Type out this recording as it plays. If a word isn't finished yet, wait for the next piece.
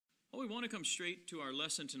we want to come straight to our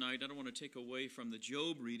lesson tonight. I don't want to take away from the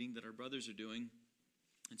Job reading that our brothers are doing.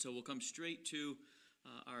 And so we'll come straight to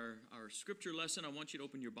our scripture lesson. I want you to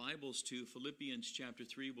open your Bibles to Philippians chapter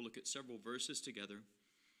 3. We'll look at several verses together.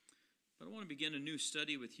 But I want to begin a new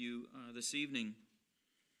study with you this evening.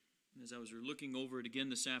 And as I was looking over it again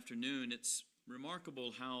this afternoon, it's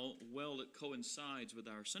remarkable how well it coincides with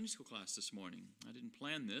our Sunday school class this morning. I didn't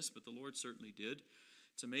plan this, but the Lord certainly did.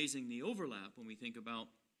 It's amazing the overlap when we think about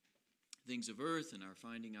things of earth and our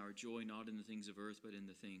finding our joy not in the things of earth, but in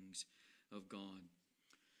the things of God.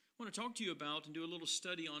 I want to talk to you about and do a little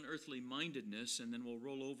study on earthly-mindedness, and then we'll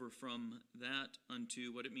roll over from that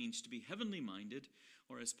unto what it means to be heavenly-minded,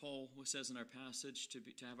 or as Paul says in our passage, to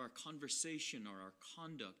have our conversation or our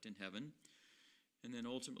conduct in heaven. And then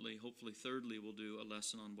ultimately, hopefully, thirdly, we'll do a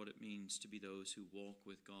lesson on what it means to be those who walk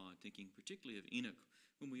with God, thinking particularly of Enoch,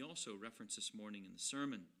 whom we also referenced this morning in the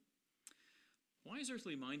sermon. Why is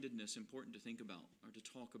earthly-mindedness important to think about, or to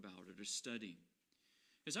talk about, or to study?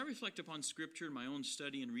 As I reflect upon Scripture in my own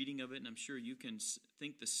study and reading of it, and I'm sure you can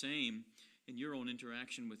think the same in your own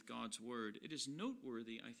interaction with God's Word, it is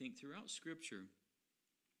noteworthy, I think, throughout Scripture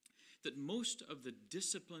that most of the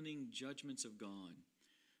disciplining judgments of God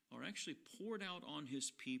are actually poured out on His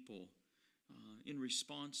people in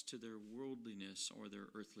response to their worldliness or their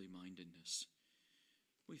earthly-mindedness.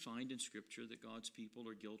 We find in Scripture that God's people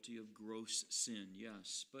are guilty of gross sin,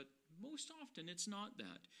 yes, but most often it's not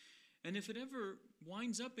that. And if it ever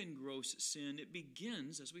winds up in gross sin, it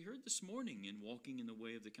begins, as we heard this morning, in walking in the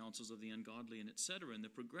way of the counsels of the ungodly and etc., and the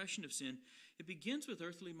progression of sin, it begins with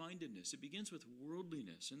earthly-mindedness. It begins with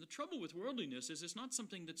worldliness. And the trouble with worldliness is it's not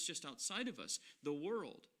something that's just outside of us, the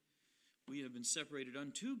world. We have been separated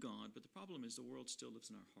unto God, but the problem is the world still lives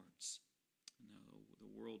in our hearts.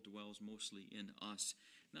 The world dwells mostly in us,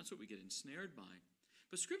 and that's what we get ensnared by.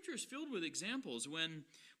 But Scripture is filled with examples when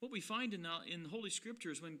what we find in the Holy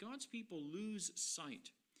Scriptures, when God's people lose sight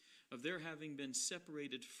of their having been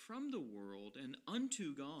separated from the world and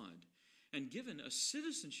unto God and given a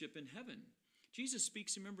citizenship in heaven. Jesus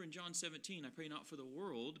speaks, remember in John 17, I pray not for the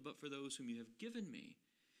world, but for those whom you have given me.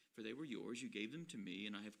 For they were yours, you gave them to me,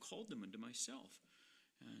 and I have called them unto myself.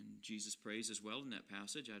 And Jesus prays as well in that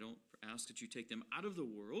passage, I don't ask that you take them out of the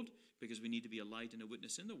world, because we need to be a light and a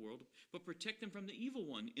witness in the world, but protect them from the evil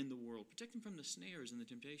one in the world. Protect them from the snares and the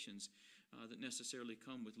temptations that necessarily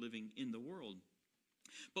come with living in the world.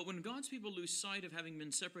 But when God's people lose sight of having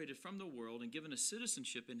been separated from the world and given a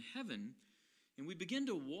citizenship in heaven, and we begin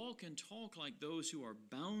to walk and talk like those who are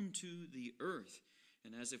bound to the earth,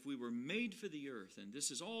 and as if we were made for the earth, and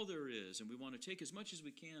this is all there is, and we want to take as much as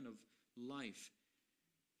we can of life,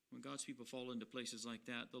 when God's people fall into places like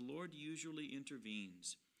that, the Lord usually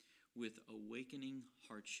intervenes with awakening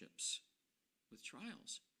hardships, with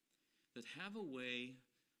trials that have a way,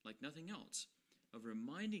 like nothing else, of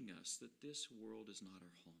reminding us that this world is not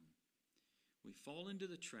our home. We fall into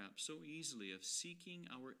the trap so easily of seeking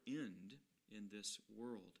our end in this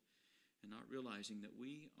world and not realizing that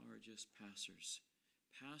we are just passers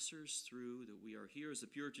through, that we are here, as the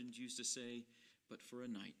Puritans used to say, but for a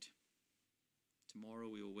night. Tomorrow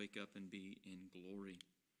we will wake up and be in glory.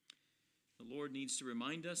 The Lord needs to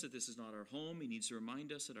remind us that this is not our home. He needs to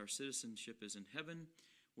remind us that our citizenship is in heaven,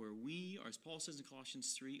 where we, as Paul says in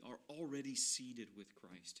Colossians 3, are already seated with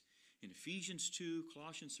Christ. In Ephesians 2,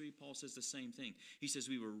 Colossians 3, Paul says the same thing. He says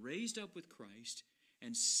we were raised up with Christ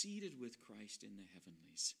and seated with Christ in the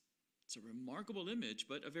heavenlies. It's a remarkable image,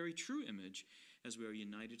 but a very true image as we are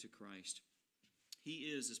united to Christ. He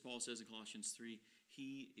is, as Paul says in Colossians 3,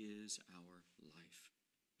 He is our life.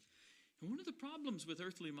 And one of the problems with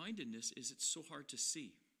earthly-mindedness is it's so hard to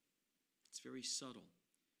see. It's very subtle.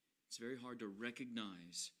 It's very hard to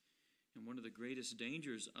recognize. And one of the greatest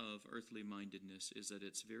dangers of earthly-mindedness is that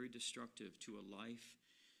it's very destructive to a life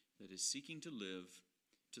that is seeking to live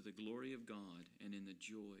to the glory of God and in the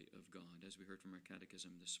joy of God, as we heard from our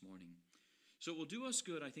catechism this morning. So it will do us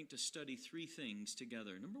good, I think, to study three things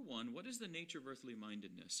together. Number one, what is the nature of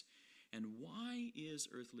earthly-mindedness? And why is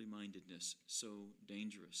earthly-mindedness so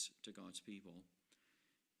dangerous to God's people?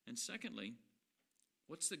 And secondly,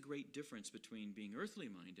 what's the great difference between being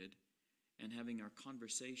earthly-minded and having our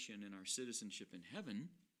conversation and our citizenship in heaven?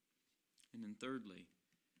 And then thirdly,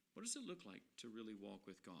 what does it look like to really walk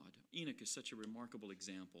with God? Enoch is such a remarkable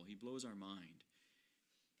example. He blows our mind.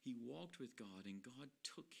 He walked with God, and God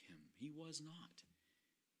took him. He was not.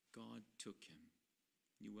 God took him.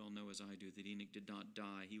 You well know, as I do, that Enoch did not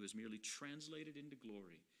die. He was merely translated into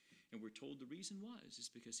glory. And we're told the reason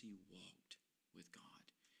is because he walked with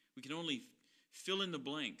God. We can only fill in the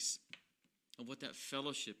blanks of what that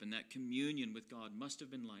fellowship and that communion with God must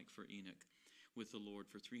have been like for Enoch. with the Lord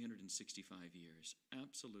for 365 years.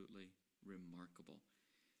 Absolutely remarkable.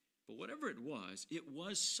 But whatever it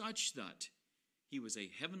was such that he was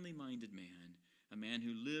a heavenly minded man, a man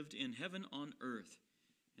who lived in heaven on earth,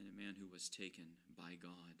 and a man who was taken by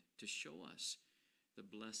God to show us the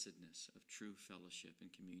blessedness of true fellowship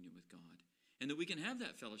and communion with God. And that we can have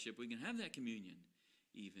that fellowship, we can have that communion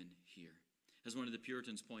even here. As one of the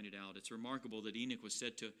Puritans pointed out, it's remarkable that Enoch was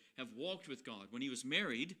said to have walked with God when he was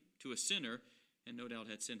married to a sinner and no doubt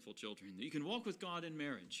had sinful children. You can walk with God in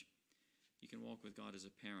marriage. You can walk with God as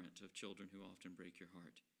a parent of children who often break your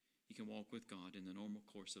heart. You can walk with God in the normal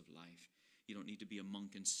course of life. You don't need to be a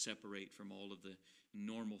monk and separate from all of the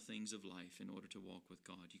normal things of life in order to walk with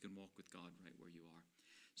God. You can walk with God right where you are.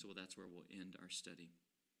 So that's where we'll end our study.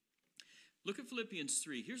 Look at Philippians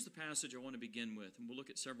 3. Here's the passage I want to begin with, and we'll look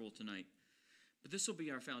at several tonight. But this will be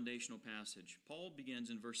our foundational passage. Paul begins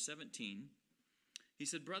in verse 17. He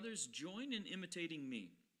said, "Brothers, join in imitating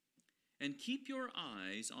me, and keep your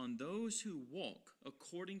eyes on those who walk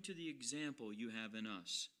according to the example you have in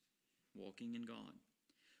us, walking in God.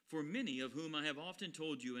 For many of whom I have often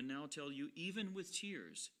told you and now tell you, even with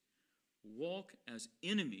tears, walk as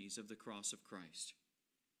enemies of the cross of Christ."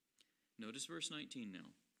 Notice verse 19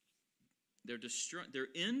 now. Their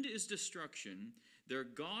end is destruction, their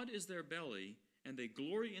God is their belly, and they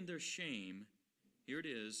glory in their shame, here it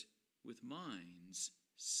is, with minds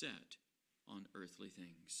set on earthly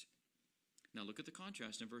things. Now look at the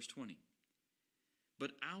contrast in verse 20.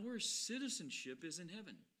 "But our citizenship is in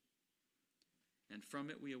heaven, and from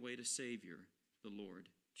it we await a Savior, the Lord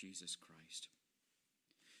Jesus Christ."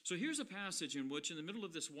 So here's a passage in which, in the middle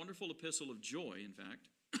of this wonderful epistle of joy, in fact,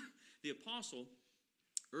 the apostle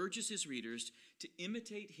urges his readers to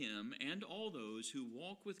imitate him and all those who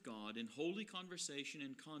walk with God in holy conversation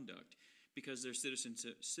and conduct, because their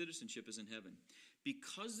citizenship is in heaven.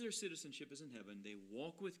 Because their citizenship is in heaven, they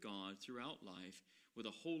walk with God throughout life with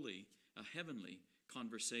a heavenly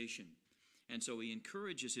conversation. And so he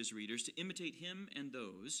encourages his readers to imitate him and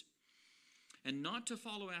those, and not to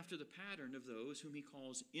follow after the pattern of those whom he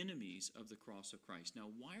calls enemies of the cross of Christ. Now,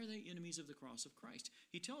 why are they enemies of the cross of Christ?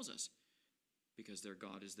 He tells us, because their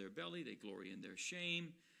God is their belly, they glory in their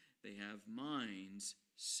shame, they have minds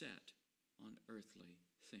set on earthly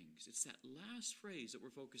things. It's that last phrase that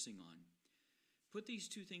we're focusing on. Put these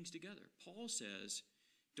two things together. Paul says,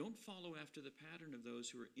 don't follow after the pattern of those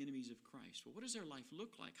who are enemies of Christ. Well, what does their life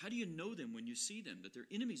look like? How do you know them when you see them, that they're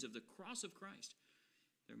enemies of the cross of Christ?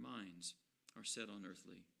 Their minds are set on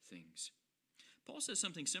earthly things. Paul says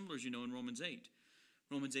something similar, as you know, in Romans 8.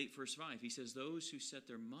 Romans 8, verse 5, he says, those who set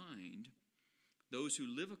their mind, those who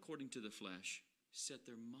live according to the flesh, set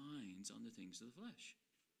their minds on the things of the flesh.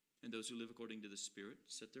 And those who live according to the Spirit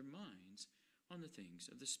set their minds on the things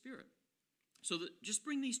of the Spirit. So just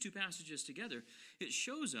bring these two passages together. It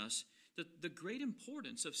shows us that the great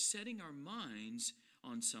importance of setting our minds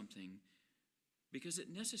on something, because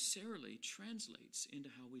it necessarily translates into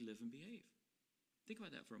how we live and behave. Think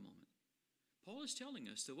about that for a moment. Paul is telling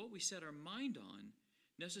us that what we set our mind on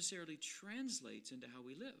necessarily translates into how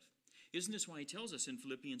we live. Isn't this why he tells us in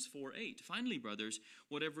Philippians 4:8, finally, brothers,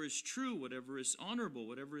 whatever is true, whatever is honorable,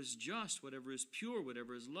 whatever is just, whatever is pure,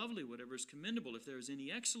 whatever is lovely, whatever is commendable, if there is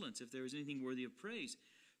any excellence, if there is anything worthy of praise,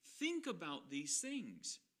 think about these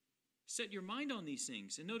things. Set your mind on these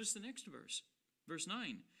things. And notice the next verse, verse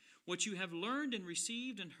 9. What you have learned and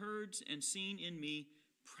received and heard and seen in me,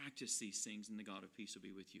 practice these things, and the God of peace will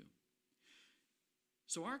be with you.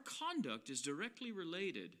 So our conduct is directly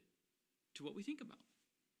related to what we think about.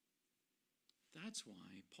 That's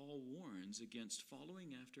why Paul warns against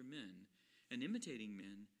following after men and imitating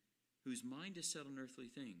men whose mind is set on earthly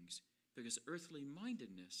things, because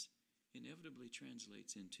earthly-mindedness inevitably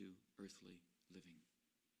translates into earthly living.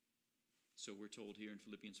 So we're told here in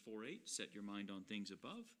Philippians 4:8, set your mind on things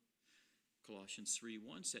above. Colossians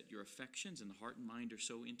 3:1, set your affections, and the heart and mind are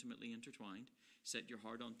so intimately intertwined. Set your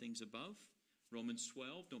heart on things above. Romans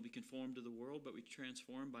 12, don't be conformed to the world, but be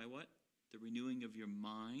transformed by what? The renewing of your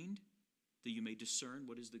mind, that you may discern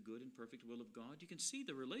what is the good and perfect will of God. You can see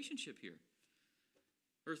the relationship here.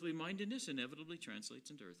 Earthly-mindedness inevitably translates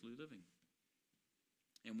into earthly living.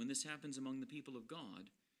 And when this happens among the people of God,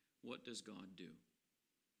 what does God do?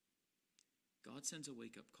 God sends a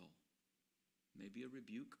wake-up call, maybe a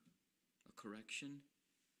rebuke, a correction,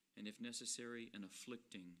 and if necessary, an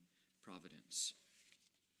afflicting providence.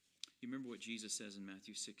 You remember what Jesus says in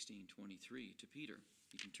Matthew 16:23 to Peter.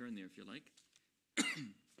 You can turn there if you like.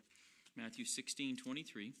 Matthew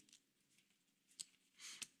 16:23.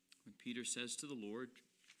 When Peter says to the Lord,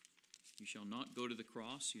 you shall not go to the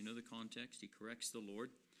cross. You know the context. He corrects the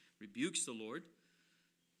Lord, rebukes the Lord.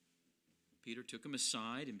 Peter took him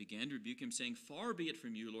aside and began to rebuke him, saying, "Far be it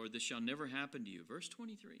from you, Lord, this shall never happen to you." Verse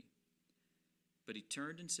 23. But he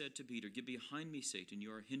turned and said to Peter, "Get behind me, Satan,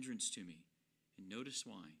 you are a hindrance to me." And notice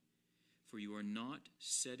why. "For you are not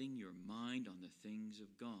setting your mind on the things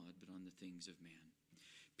of God, but on the things of man."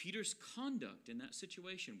 Peter's conduct in that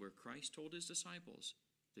situation where Christ told his disciples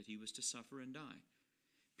that he was to suffer and die,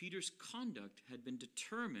 Peter's conduct had been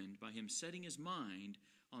determined by him setting his mind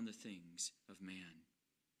on the things of man.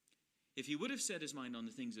 If he would have set his mind on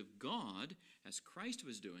the things of God, as Christ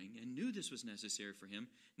was doing, and knew this was necessary for him,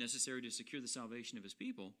 necessary to secure the salvation of his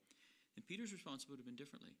people, then Peter's response would have been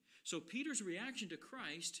differently. So Peter's reaction to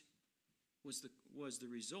Christ was the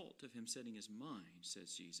result of him setting his mind,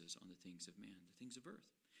 says Jesus, on the things of man, the things of earth,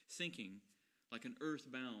 thinking like an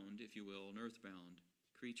earthbound, if you will, an earthbound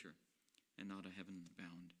creature, and not a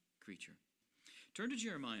heaven-bound creature. Turn to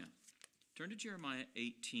Jeremiah. Turn to Jeremiah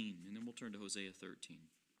 18, and then we'll turn to Hosea 13.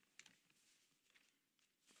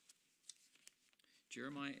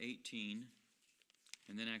 Jeremiah 18,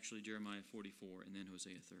 and then actually Jeremiah 44, and then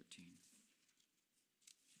Hosea 13.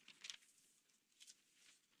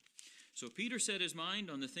 So Peter set his mind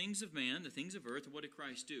on the things of man, the things of earth, and what did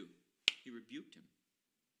Christ do? He rebuked him.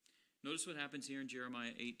 Notice what happens here in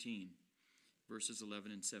Jeremiah 18, verses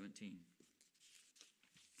 11 and 17.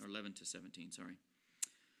 Or 11 to 17, sorry.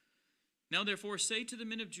 "Now therefore say to the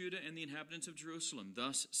men of Judah and the inhabitants of Jerusalem,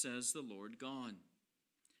 thus says the Lord God,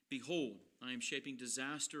 Behold, I am shaping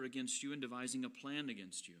disaster against you and devising a plan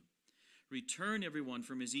against you. Return everyone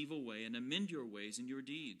from his evil way and amend your ways and your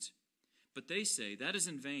deeds. But they say, that is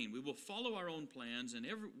in vain. We will follow our own plans, and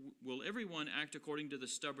will everyone act according to the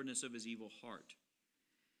stubbornness of his evil heart.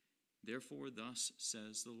 Therefore, thus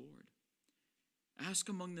says the Lord, Ask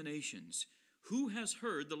among the nations, who has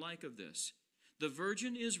heard the like of this? The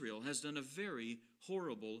virgin Israel has done a very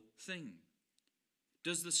horrible thing.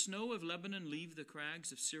 Does the snow of Lebanon leave the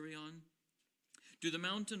crags of Sirion? Do the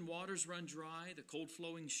mountain waters run dry, the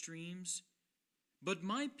cold-flowing streams? But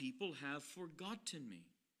my people have forgotten me.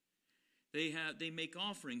 They make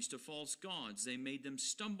offerings to false gods. They made them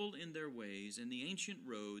stumble in their ways in the ancient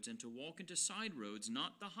roads and to walk into side roads,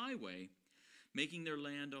 not the highway, making their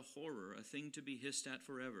land a horror, a thing to be hissed at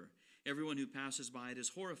forever. Everyone who passes by it is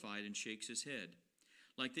horrified and shakes his head.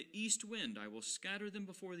 Like the east wind, I will scatter them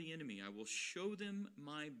before the enemy. I will show them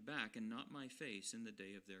my back and not my face in the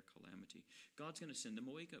day of their calamity. God's going to send them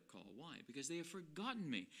a wake-up call. Why? Because they have forgotten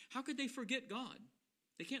me. How could they forget God?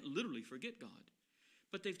 They can't literally forget God.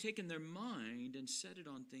 But they've taken their mind and set it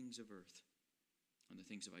on things of earth, on the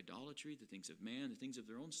things of idolatry, the things of man, the things of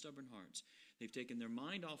their own stubborn hearts. They've taken their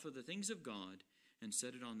mind off of the things of God and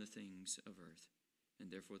set it on the things of earth.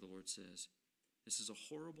 And therefore the Lord says, this is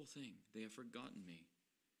a horrible thing. They have forgotten me,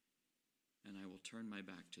 and I will turn my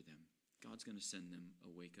back to them. God's going to send them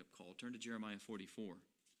a wake-up call. Turn to Jeremiah 44,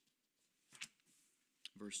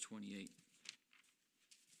 verse 28.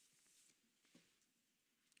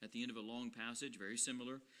 At the end of a long passage, very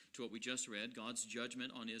similar to what we just read, God's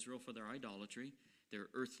judgment on Israel for their idolatry, their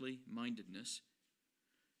earthly-mindedness.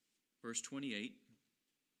 Verse 28,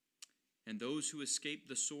 And those who escape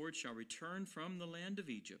the sword shall return from the land of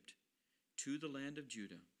Egypt to the land of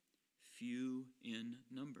Judah, few in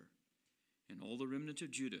number. And all the remnant of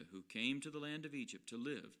Judah who came to the land of Egypt to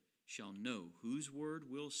live shall know whose word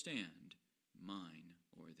will stand, mine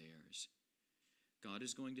or theirs. God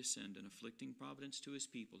is going to send an afflicting providence to his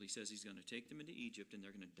people. He says he's going to take them into Egypt and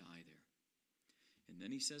they're going to die there. And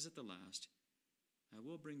then he says at the last, I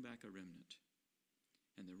will bring back a remnant.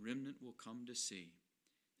 And the remnant will come to see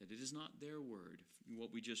that it is not their word,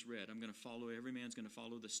 what we just read. I'm going to follow, every man's going to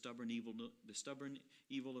follow the stubborn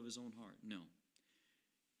evil of his own heart. No.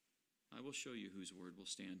 I will show you whose word will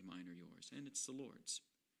stand, mine or yours. And it's the Lord's.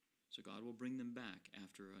 So God will bring them back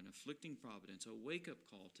after an afflicting providence, a wake-up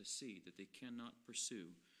call to see that they cannot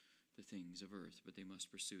pursue the things of earth, but they must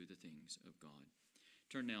pursue the things of God.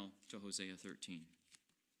 Turn now to Hosea 13,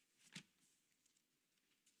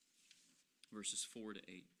 verses 4 to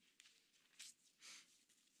 8.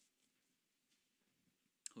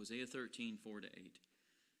 Hosea 13, 4 to 8.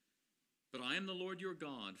 But I am the Lord your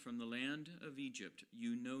God from the land of Egypt.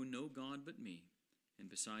 You know no God but me, and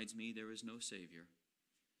besides me there is no Savior.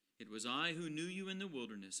 It was I who knew you in the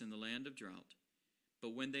wilderness, in the land of drought.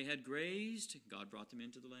 But when they had grazed, God brought them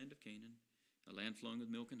into the land of Canaan, a land flowing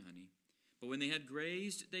with milk and honey. But when they had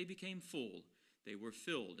grazed, they became full. They were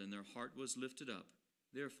filled, and their heart was lifted up.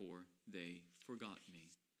 Therefore they forgot me.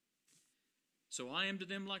 So I am to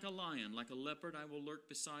them like a lion, like a leopard I will lurk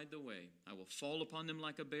beside the way. I will fall upon them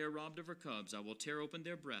like a bear robbed of her cubs. I will tear open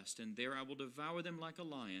their breast, and there I will devour them like a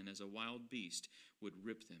lion, as a wild beast would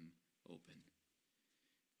rip them open.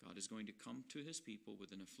 God is going to come to his people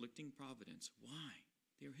with an afflicting providence. Why?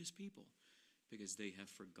 They are his people, because they have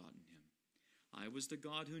forgotten him. I was the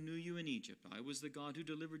God who knew you in Egypt. I was the God who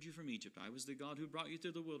delivered you from Egypt. I was the God who brought you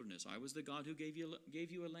through the wilderness. I was the God who gave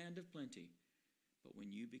you a land of plenty. But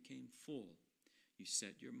when you became full, you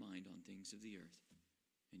set your mind on things of the earth,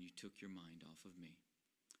 and you took your mind off of me.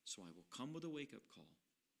 So I will come with a wake-up call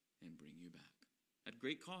and bring you back. At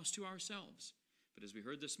great cost to ourselves. But as we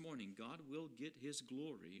heard this morning, God will get his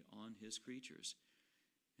glory on his creatures.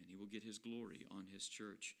 And he will get his glory on his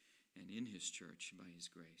church and in his church by his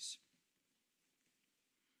grace.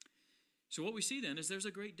 So what we see then is there's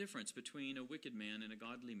a great difference between a wicked man and a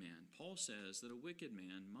godly man. Paul says that a wicked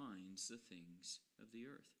man minds the things of the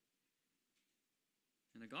earth.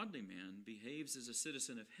 And a godly man behaves as a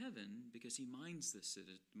citizen of heaven because he minds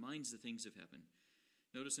the things of heaven.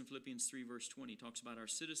 Notice in Philippians 3 verse 20, he talks about our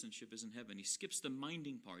citizenship is in heaven. He skips the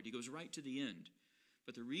minding part. He goes right to the end.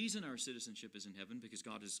 But the reason our citizenship is in heaven, because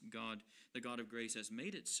God is God, the God of grace has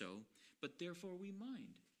made it so, but therefore we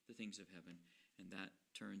mind the things of heaven. And that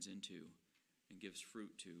turns into and gives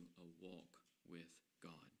fruit to a walk with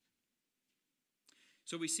God.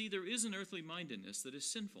 So we see there is an earthly mindedness that is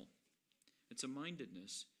sinful. It's a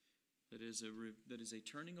mindedness that is a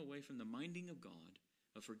turning away from the minding of God,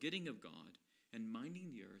 a forgetting of God, and minding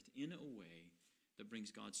the earth in a way that brings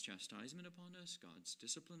God's chastisement upon us, God's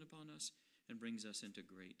discipline upon us, and brings us into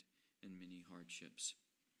great and many hardships.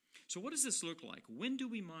 So what does this look like? When do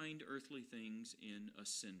we mind earthly things in a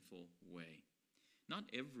sinful way? Not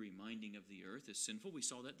every minding of the earth is sinful. We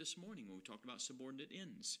saw that this morning when we talked about subordinate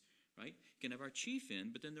ends, right? You can have our chief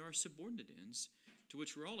end, but then there are subordinate ends to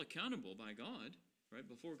which we're all accountable by God, right?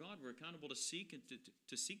 Before God, we're accountable to seek and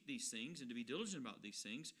to seek these things and to be diligent about these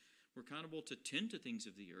things. We're accountable to tend to things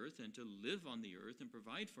of the earth and to live on the earth and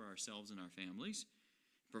provide for ourselves and our families,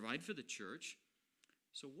 provide for the church.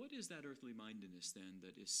 So what is that earthly mindedness then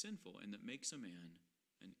that is sinful and that makes a man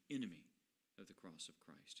an enemy of the cross of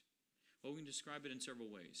Christ? Well, we can describe it in several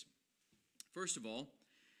ways. First of all,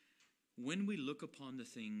 when we look upon the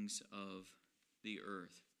things of the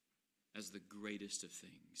earth as the greatest of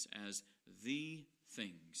things, as the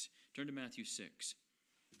things. Turn to Matthew 6,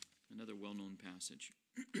 another well-known passage.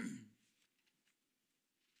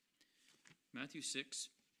 Matthew 6,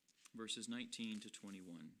 verses 19 to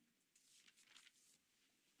 21.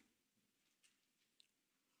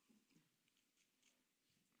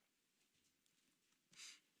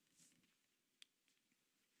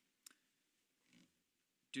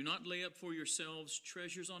 Do not lay up for yourselves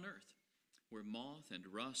treasures on earth, where moth and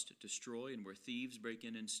rust destroy and where thieves break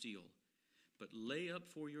in and steal. But lay up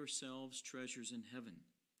for yourselves treasures in heaven,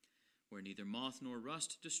 where neither moth nor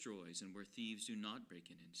rust destroys and where thieves do not break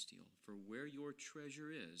in and steal. For where your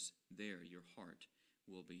treasure is, there your heart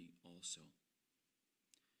will be also.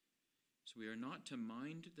 So we are not to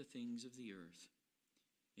mind the things of the earth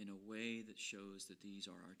in a way that shows that these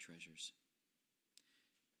are our treasures.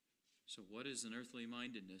 So what is an earthly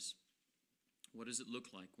mindedness? What does it look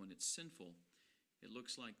like when it's sinful? It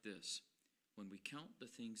looks like this. When we count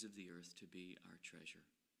the things of the earth to be our treasure,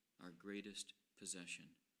 our greatest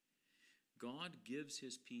possession. God gives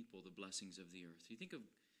his people the blessings of the earth. You think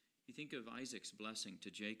of Isaac's blessing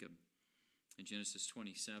to Jacob in Genesis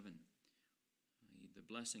 27. The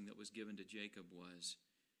blessing that was given to Jacob was,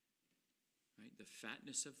 right, the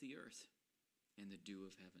fatness of the earth and the dew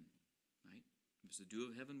of heaven, right? Because the dew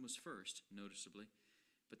of heaven was first, noticeably,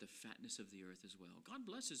 but the fatness of the earth as well. God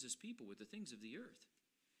blesses his people with the things of the earth.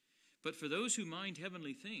 But for those who mind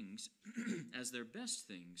heavenly things as their best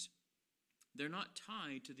things, they're not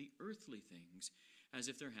tied to the earthly things as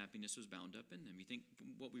if their happiness was bound up in them. You think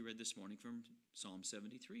what we read this morning from Psalm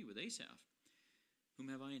 73 with Asaph. Whom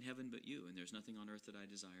have I in heaven but you? And there's nothing on earth that I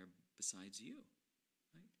desire besides you.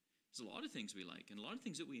 Right? There's a lot of things we like and a lot of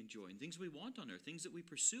things that we enjoy and things we want on earth, things that we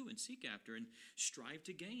pursue and seek after and strive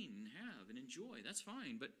to gain and have and enjoy. That's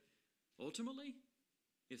fine. But ultimately,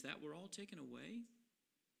 if that were all taken away,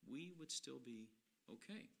 we would still be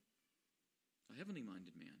okay. A heavenly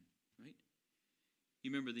minded man, right? You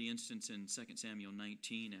remember the instance in 2 Samuel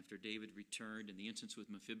 19 after David returned and the instance with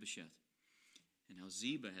Mephibosheth and how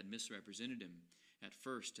Ziba had misrepresented him at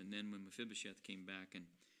first, and then when Mephibosheth came back and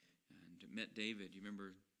met David, you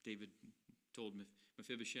remember David told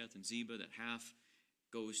Mephibosheth and Ziba that half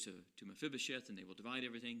goes to Mephibosheth and they will divide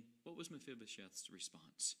everything. What was Mephibosheth's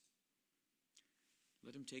response?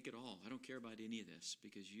 Let him take it all. I don't care about any of this,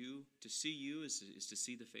 because to see you is to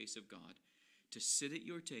see the face of God. To sit at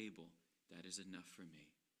your table, that is enough for me,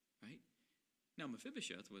 right? Now,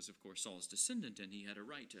 Mephibosheth was, of course, Saul's descendant, and he had a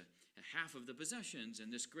right to half of the possessions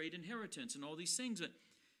and this great inheritance and all these things. But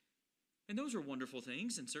And those are wonderful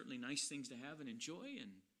things and certainly nice things to have and enjoy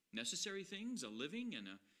and necessary things, a living and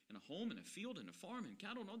a home and a field and a farm and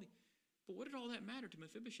cattle and all the. But what did all that matter to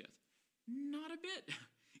Mephibosheth? Not a bit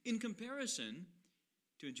in comparison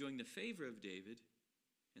to enjoying the favor of David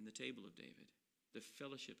and the table of David, the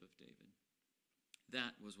fellowship of David.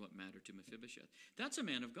 That was what mattered to Mephibosheth. That's a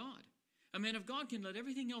man of God. A man of God can let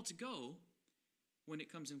everything else go when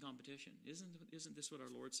it comes in competition. Isn't this what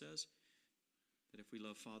our Lord says? That if we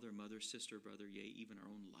love father, mother, sister, brother, yea, even our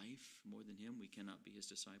own life more than him, we cannot be his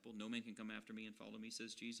disciple. No man can come after me and follow me,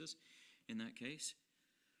 says Jesus, in that case.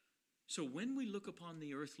 So when we look upon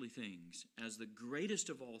the earthly things as the greatest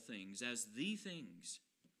of all things, as the things,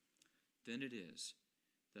 then it is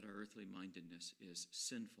that our earthly mindedness is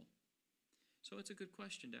sinful. So it's a good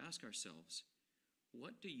question to ask ourselves,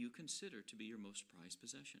 what do you consider to be your most prized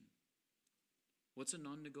possession? What's a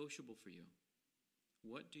non-negotiable for you?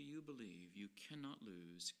 What do you believe you cannot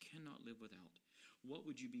lose, cannot live without? What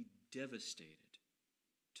would you be devastated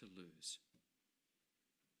to lose?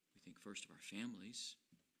 We think first of our families,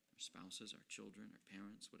 our spouses, our children, our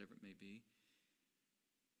parents, whatever it may be.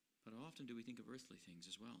 But how often do we think of earthly things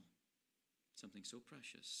as well? Something so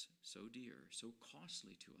precious, so dear, so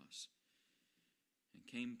costly to us, and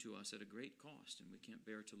came to us at a great cost, and we can't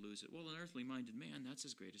bear to lose it. Well, an earthly-minded man, that's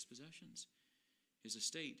his greatest possessions. His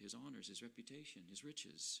estate, his honors, his reputation, his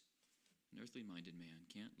riches. An earthly-minded man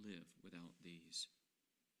can't live without these.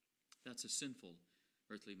 That's a sinful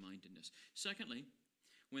earthly-mindedness. Secondly,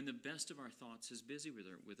 when the best of our thoughts is busy with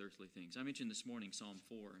earthly things. I mentioned this morning Psalm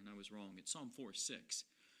 4, and I was wrong. It's Psalm 4:6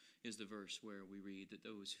 is the verse where we read that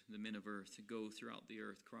the men of earth, go throughout the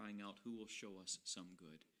earth crying out, who will show us some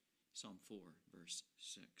good? Psalm 4, verse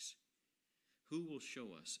 6. Who will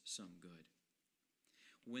show us some good?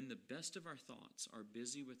 When the best of our thoughts are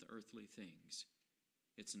busy with earthly things,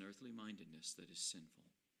 it's an earthly mindedness that is sinful.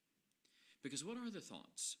 Because what are the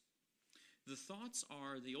thoughts? The thoughts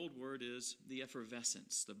are, the old word is the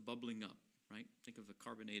effervescence, the bubbling up, right? Think of a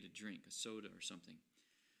carbonated drink, a soda or something,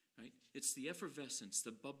 right? It's the effervescence,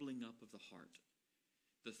 the bubbling up of the heart.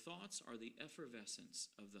 The thoughts are the effervescence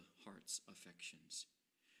of the heart's affections.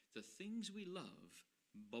 The things we love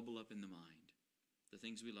bubble up in the mind. The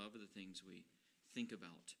things we love are the things we think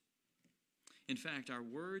about. In fact, our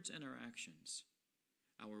words and our actions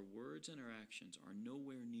are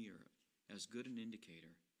nowhere near as good an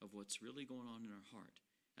indicator of what's really going on in our heart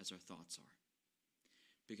as our thoughts are.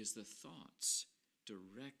 Because the thoughts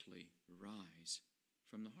directly rise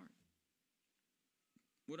from the heart.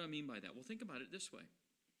 What do I mean by that? Well, think about it this way.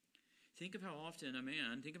 Think of how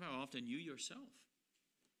often you yourself,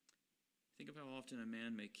 think of how often a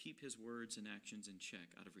man may keep his words and actions in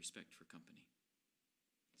check out of respect for company.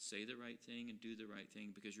 Say the right thing and do the right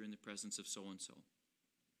thing because you're in the presence of so-and-so,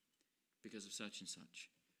 because of such and such.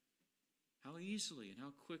 How easily and how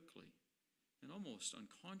quickly and almost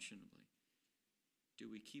unconscionably do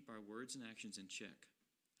we keep our words and actions in check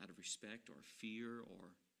out of respect or fear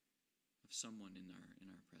or of someone in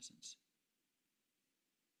our presence.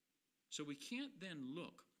 So we can't then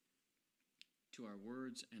look to our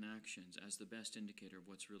words and actions as the best indicator of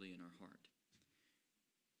what's really in our heart.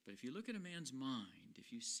 But if you look at a man's mind,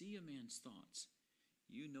 if you see a man's thoughts,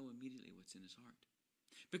 you know immediately what's in his heart.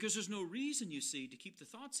 Because there's no reason, you see, to keep the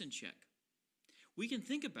thoughts in check. We can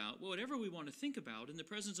think about whatever we want to think about in the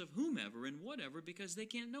presence of whomever and whatever because they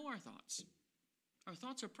can't know our thoughts. Our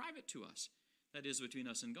thoughts are private to us. That is between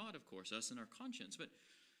us and God, of course, us and our conscience.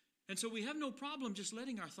 And so we have no problem just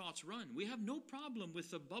letting our thoughts run. We have no problem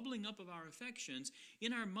with the bubbling up of our affections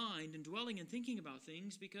in our mind and dwelling and thinking about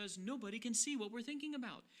things because nobody can see what we're thinking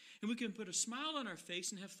about. And we can put a smile on our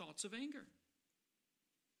face and have thoughts of anger.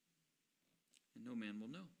 And no man will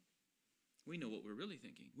know. We know what we're really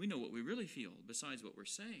thinking. We know what we really feel besides what we're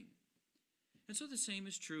saying. And so the same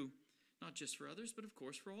is true, not just for others, but of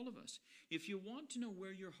course for all of us. If you want to know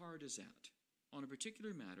where your heart is at on a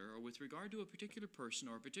particular matter or with regard to a particular person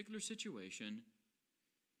or a particular situation,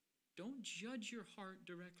 don't judge your heart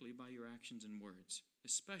directly by your actions and words,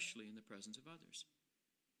 especially in the presence of others.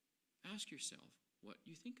 Ask yourself what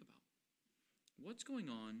you think about. What's going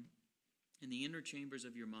on in the inner chambers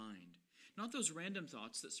of your mind? Not those random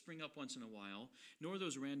thoughts that spring up once in a while, nor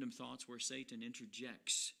those random thoughts where Satan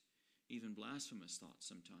interjects even blasphemous thoughts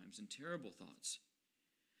sometimes and terrible thoughts.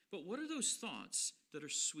 But what are those thoughts that are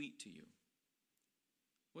sweet to you?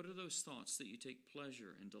 What are those thoughts that you take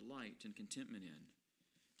pleasure and delight and contentment in?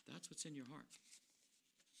 That's what's in your heart.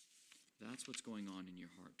 That's what's going on in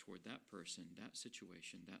your heart toward that person, that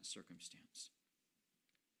situation, that circumstance.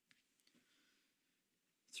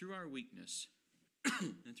 Through our weakness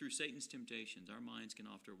and through Satan's temptations, our minds can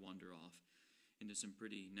often wander off into some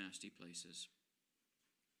pretty nasty places.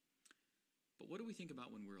 But what do we think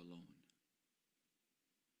about when we're alone?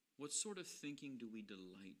 What sort of thinking do we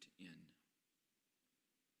delight in?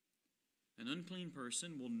 An unclean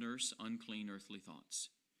person will nurse unclean earthly thoughts.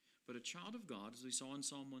 But a child of God, as we saw in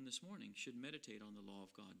Psalm 1 this morning, should meditate on the law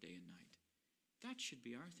of God day and night. That should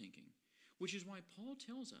be our thinking, which is why Paul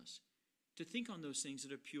tells us to think on those things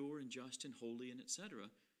that are pure and just and holy and etc.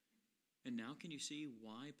 And now can you see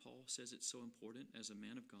why Paul says it's so important as a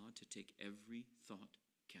man of God to take every thought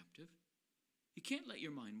captive? You can't let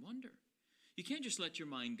your mind wander. You can't just let your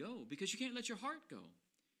mind go, because you can't let your heart go.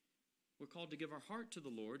 We're called to give our heart to the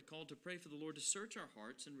Lord, called to pray for the Lord to search our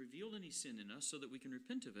hearts and reveal any sin in us so that we can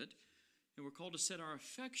repent of it. And we're called to set our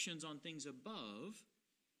affections on things above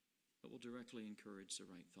that will directly encourage the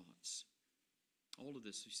right thoughts. All of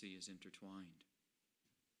this, we see, is intertwined.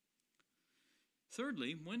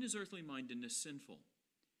 Thirdly, when is earthly-mindedness sinful?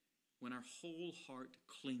 When our whole heart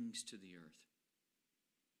clings to the earth.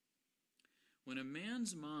 When a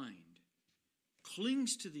man's mind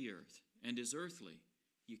clings to the earth and is earthly,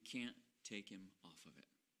 you can't take him off of it.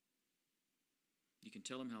 You can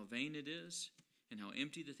tell him how vain it is and how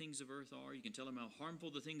empty the things of earth are. You can tell him how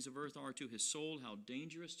harmful the things of earth are to his soul, how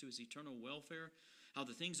dangerous to his eternal welfare, how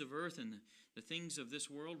the things of earth and the things of this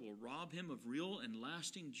world will rob him of real and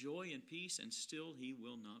lasting joy and peace, and still he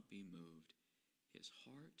will not be moved. His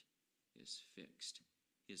heart is fixed.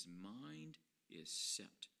 His mind is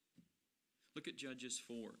set. Look at Judges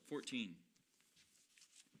 14.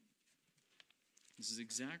 This is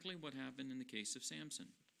exactly what happened in the case of Samson.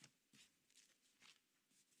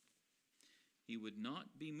 He would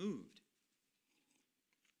not be moved.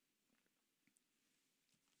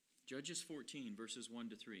 Judges 14, verses 1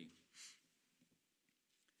 to 3.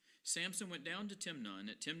 Samson went down to Timnah, and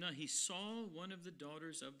at Timnah he saw one of the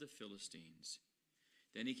daughters of the Philistines.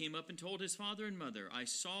 Then he came up and told his father and mother, I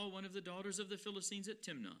saw one of the daughters of the Philistines at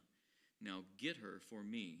Timnah. Now get her for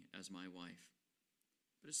me as my wife.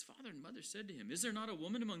 But his father and mother said to him, Is there not a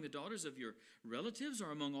woman among the daughters of your relatives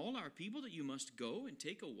or among all our people that you must go and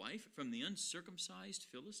take a wife from the uncircumcised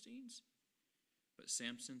Philistines? But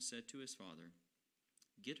Samson said to his father,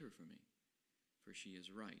 Get her for me, for she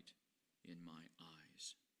is right in my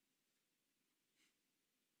eyes.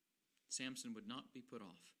 Samson would not be put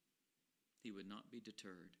off. He would not be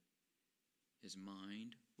deterred. His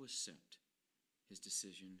mind was set. His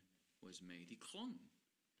decision was made. He clung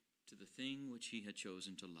to the thing which he had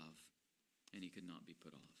chosen to love, and he could not be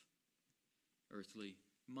put off. Earthly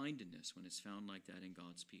mindedness, when it's found like that in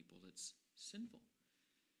God's people, it's sinful.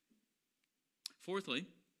 Fourthly,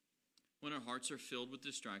 when our hearts are filled with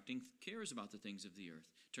distracting cares about the things of the earth.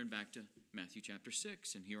 Turn back to Matthew chapter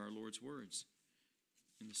 6 and hear our Lord's words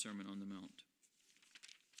in the Sermon on the Mount.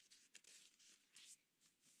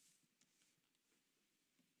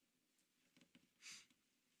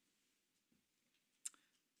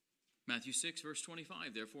 Matthew 6, verse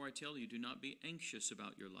 25, Therefore I tell you, do not be anxious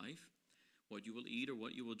about your life, what you will eat or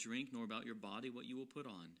what you will drink, nor about your body, what you will put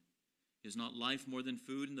on. Is not life more than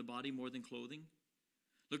food, and the body more than clothing?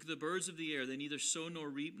 Look at the birds of the air. They neither sow nor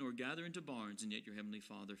reap nor gather into barns, and yet your heavenly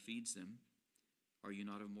Father feeds them. Are you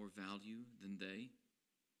not of more value than they?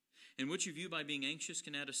 And which of you, by being anxious,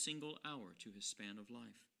 can add a single hour to his span of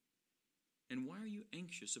life? And why are you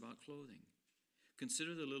anxious about clothing?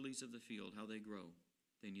 Consider the lilies of the field, how they grow.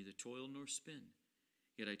 They neither toil nor spin.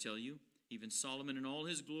 Yet I tell you, even Solomon in all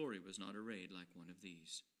his glory was not arrayed like one of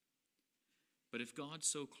these. But if God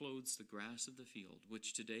so clothes the grass of the field,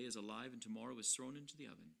 which today is alive and tomorrow is thrown into the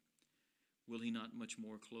oven, will he not much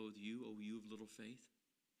more clothe you, O you of little faith?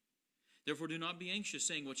 Therefore do not be anxious,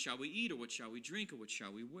 saying, What shall we eat, or what shall we drink, or what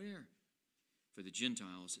shall we wear? For the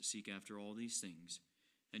Gentiles seek after all these things,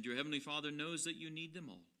 and your heavenly Father knows that you need them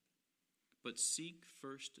all. But seek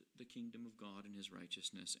first the kingdom of God and his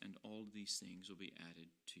righteousness, and all these things will be added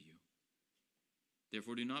to you.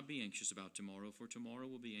 Therefore do not be anxious about tomorrow, for tomorrow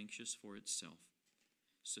will be anxious for itself.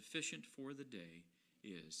 Sufficient for the day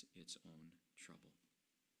is its own trouble.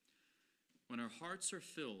 When our hearts are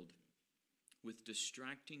filled with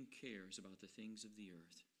distracting cares about the things of the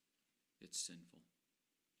earth, it's sinful.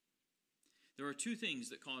 There are two things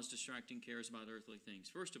that cause distracting cares about earthly things.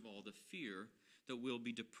 First of all, the fear that we'll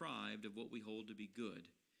be deprived of what we hold to be good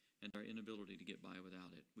and our inability to get by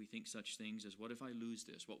without it. We think such things as, what if I lose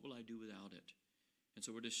this? What will I do without it? And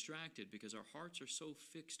so we're distracted because our hearts are so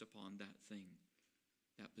fixed upon that thing,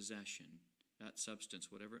 that possession, that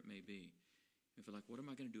substance, whatever it may be. We feel like, what am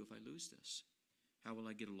I going to do if I lose this? How will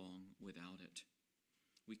I get along without it?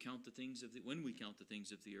 When we count the things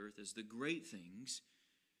of the earth as the great things,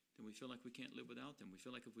 then we feel like we can't live without them. We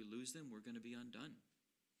feel like if we lose them, we're going to be undone.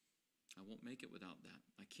 I won't make it without that.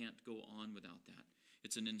 I can't go on without that.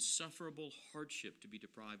 It's an insufferable hardship to be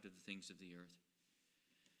deprived of the things of the earth.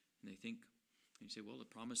 And they think, and you say, well, the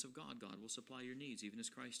promise of God will supply your needs, even as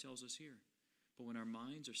Christ tells us here. But when our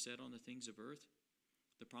minds are set on the things of earth,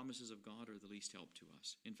 the promises of God are the least help to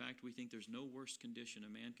us. In fact, we think there's no worse condition a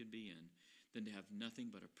man could be in than to have nothing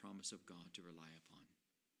but a promise of God to rely upon.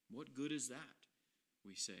 What good is that,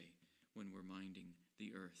 we say, when we're minding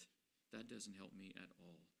the earth? That doesn't help me at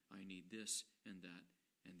all. I need this and that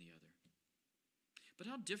and the other. But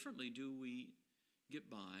how differently do we get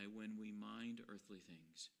by when we mind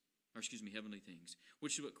heavenly things,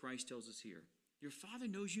 which is what Christ tells us here. Your Father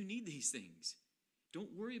knows you need these things.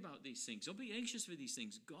 Don't worry about these things. Don't be anxious for these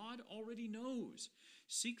things. God already knows.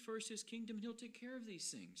 Seek first his kingdom and he'll take care of these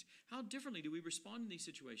things. How differently do we respond in these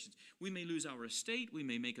situations? We may lose our estate. We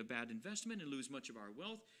may make a bad investment and lose much of our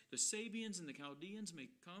wealth. The Sabians and the Chaldeans may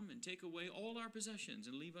come and take away all our possessions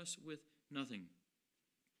and leave us with nothing.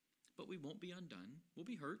 But we won't be undone. We'll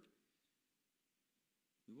be hurt.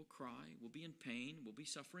 We will cry. We'll be in pain. We'll be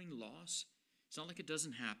suffering loss. It's not like it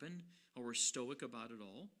doesn't happen or we're stoic about it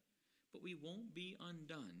all. But we won't be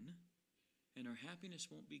undone, and our happiness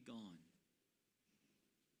won't be gone,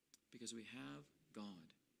 because we have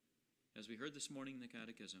God. As we heard this morning in the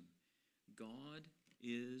Catechism, God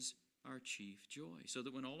is our chief joy, so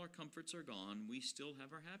that when all our comforts are gone, we still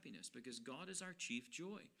have our happiness, because God is our chief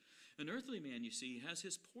joy. An earthly man, you see, has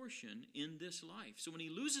his portion in this life. So when he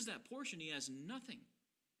loses that portion, he has nothing.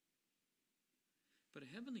 But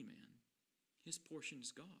a heavenly man, his portion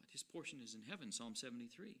is God. His portion is in heaven, Psalm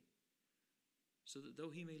 73. So that though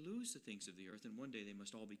he may lose the things of the earth, and one day they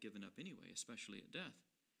must all be given up anyway, especially at death,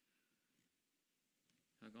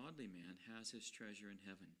 a godly man has his treasure in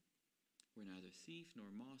heaven, where neither thief nor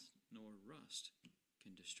moth nor rust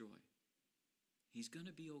can destroy. He's going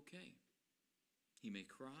to be okay. He may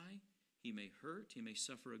cry, he may hurt, he may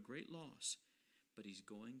suffer a great loss, but he's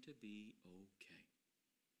going to be okay.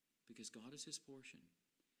 Because God is his portion.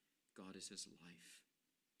 God is his life.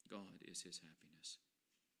 God is his happiness.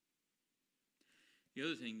 The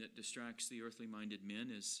other thing that distracts the earthly-minded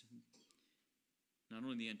men is not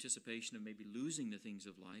only the anticipation of maybe losing the things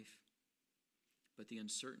of life, but the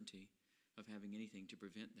uncertainty of having anything to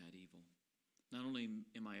prevent that evil. Not only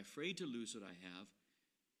am I afraid to lose what I have,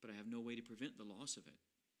 but I have no way to prevent the loss of it.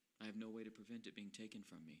 I have no way to prevent it being taken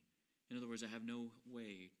from me. In other words, I have no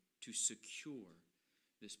way to secure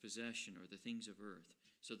this possession or the things of earth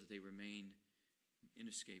so that they remain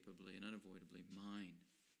inescapably and unavoidably mine.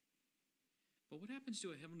 But what happens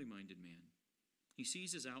to a heavenly-minded man? He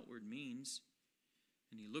sees his outward means,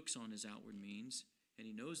 and he looks on his outward means, and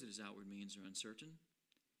he knows that his outward means are uncertain.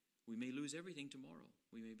 We may lose everything tomorrow.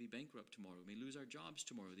 We may be bankrupt tomorrow. We may lose our jobs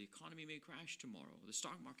tomorrow. The economy may crash tomorrow. The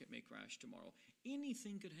stock market may crash tomorrow.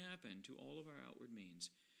 Anything could happen to all of our outward means.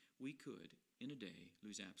 We could, in a day,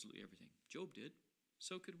 lose absolutely everything. Job did.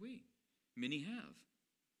 So could we. Many have.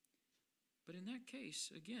 But in that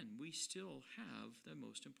case, again, we still have the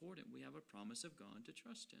most important. We have a promise of God to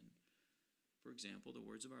trust in. For example, the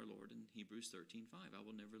words of our Lord in Hebrews 13:5, I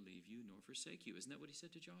will never leave you nor forsake you. Isn't that what he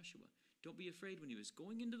said to Joshua? Don't be afraid when he was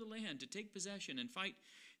going into the land to take possession and fight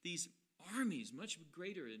these armies much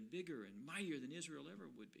greater and bigger and mightier than Israel ever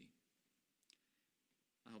would be.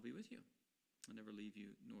 I'll be with you. I'll never leave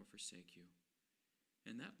you nor forsake you.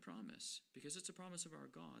 And that promise, because it's a promise of our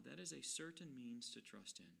God, that is a certain means to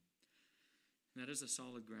trust in. And that is a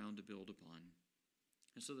solid ground to build upon.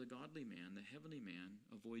 And so the godly man, the heavenly man,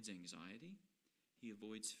 avoids anxiety. He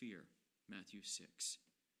avoids fear. Matthew 6.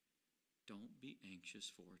 Don't be anxious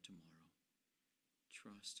for tomorrow.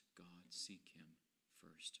 Trust God. Seek him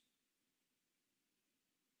first.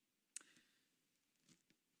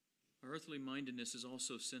 Our earthly-mindedness is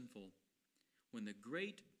also sinful when the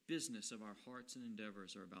great business of our hearts and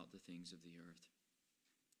endeavors are about the things of the earth.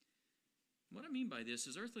 What I mean by this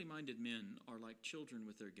is earthly-minded men are like children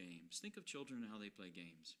with their games. Think of children and how they play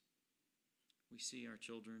games. We see our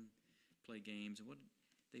children play games, and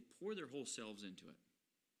they pour their whole selves into it.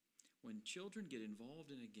 When children get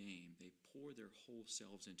involved in a game, they pour their whole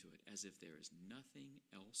selves into it as if there is nothing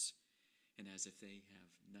else and as if they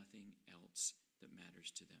have nothing else that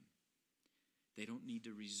matters to them. They don't need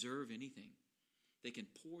to reserve anything. They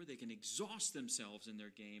can exhaust themselves in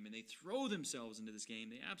their game, and they throw themselves into this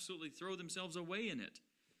game. They absolutely throw themselves away in it.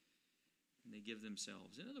 And they give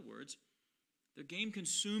themselves. In other words, their game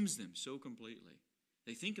consumes them so completely.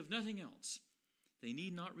 They think of nothing else. They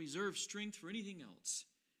need not reserve strength for anything else,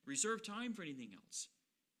 reserve time for anything else.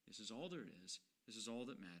 This is all there is. This is all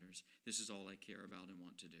that matters. This is all I care about and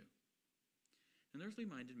want to do. An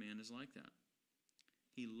earthly-minded man is like that.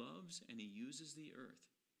 He loves and he uses the earth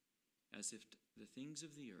as if the things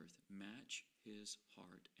of the earth match his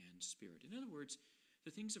heart and spirit. In other words,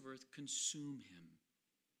 the things of earth consume him,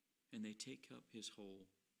 and they take up his whole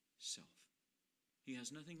self. He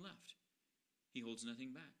has nothing left. He holds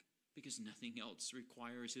nothing back, because nothing else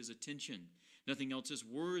requires his attention. Nothing else is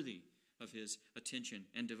worthy of his attention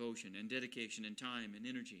and devotion and dedication and time and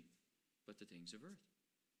energy but the things of earth.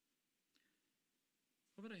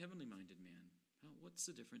 What about a heavenly-minded man? What's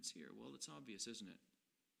the difference here? Well, it's obvious, isn't it?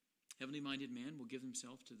 Heavenly-minded man will give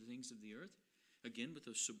himself to the things of the earth, again with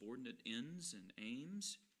those subordinate ends and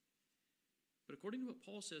aims. But according to what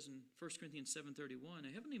Paul says in 1 Corinthians 7:31,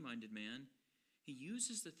 a heavenly-minded man, he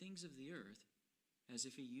uses the things of the earth as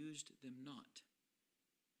if he used them not.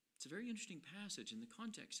 It's a very interesting passage, and the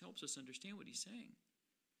context helps us understand what he's saying.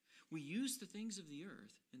 We use the things of the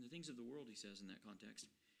earth, and the things of the world, he says in that context,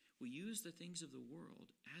 we use the things of the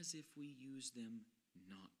world as if we use them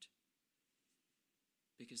not,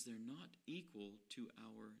 because they're not equal to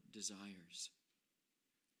our desires.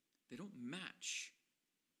 They don't match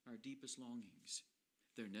our deepest longings.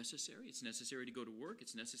 They're necessary. It's necessary to go to work.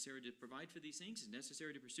 It's necessary to provide for these things. It's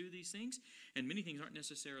necessary to pursue these things. And many things aren't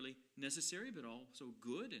necessarily necessary, but also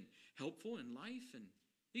good and helpful in life. And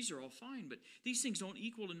these are all fine, but these things don't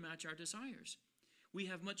equal and match our desires. We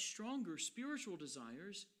have much stronger spiritual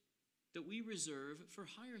desires that we reserve for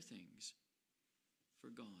higher things, for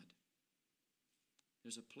God.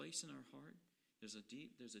 There's a place in our heart, there's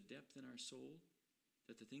a depth in our soul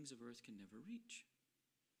that the things of earth can never reach.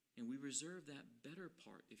 And we reserve that better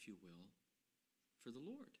part, if you will, for the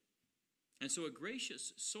Lord. And so a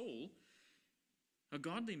gracious soul, a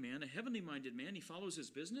godly man, a heavenly-minded man, he follows his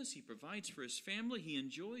business, he provides for his family, he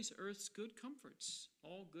enjoys earth's good comforts,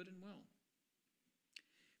 all good and well.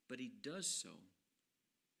 But he does so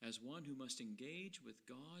as one who must engage with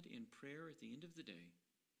God in prayer at the end of the day,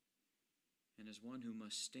 and as one who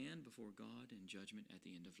must stand before God in judgment at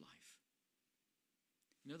the end of life.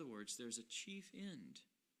 In other words, there's a chief end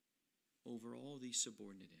over all these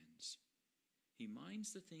subordinate ends. He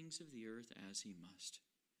minds the things of the earth as he must,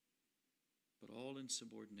 but all in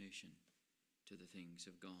subordination to the things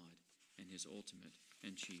of God and his ultimate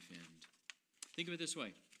and chief end. Think of it this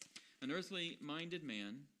way. An earthly-minded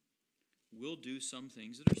man will do some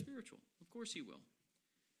things that are spiritual. Of course he will.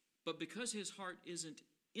 But because his heart isn't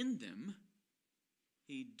in them,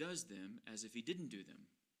 he does them as if he didn't do them.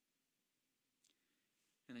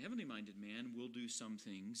 And a heavenly-minded man will do some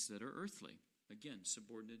things that are earthly. Again,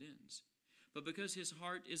 subordinate ends. But because his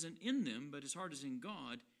heart isn't in them, but his heart is in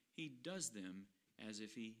God, he does them as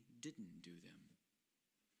if he didn't do them.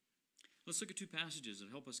 Let's look at two passages that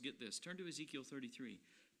help us get this. Turn to Ezekiel 33.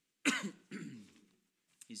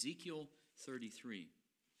 Ezekiel 33.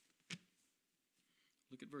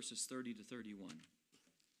 Look at verses 30 to 31.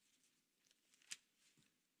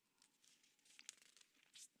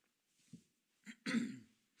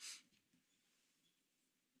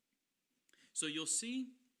 So you'll see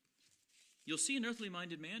an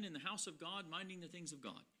earthly-minded man in the house of God minding the things of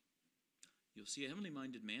God. You'll see a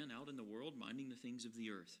heavenly-minded man out in the world minding the things of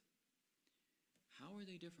the earth. How are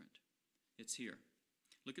they different? It's here.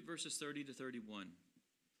 Look at verses 30 to 31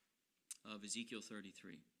 of Ezekiel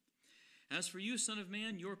 33. As for you, son of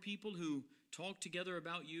man, your people who talk together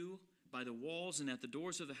about you by the walls and at the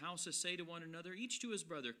doors of the houses say to one another, each to his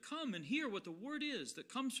brother, come and hear what the word is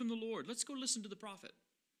that comes from the Lord. Let's go listen to the prophet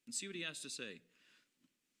and see what he has to say.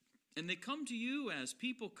 And they come to you as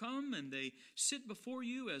people come, and they sit before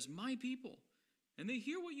you as my people, and they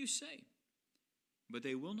hear what you say, but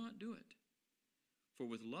they will not do it. For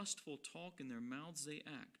with lustful talk in their mouths they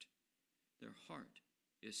act. Their heart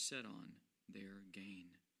is set on their gain.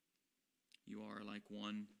 You are like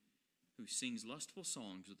one who sings lustful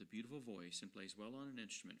songs with a beautiful voice and plays well on an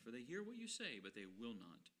instrument, for they hear what you say, but they will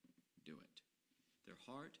not do it. Their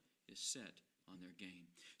heart is set on their gain.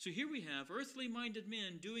 So here we have earthly-minded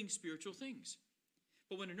men doing spiritual things.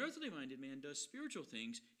 But when an earthly-minded man does spiritual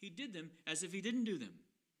things, he did them as if he didn't do them.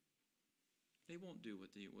 They won't do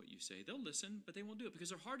what you say. They'll listen, but they won't do it because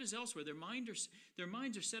their heart is elsewhere. Their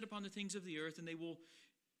minds are set upon the things of the earth, and they will,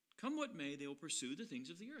 come what may, they will pursue the things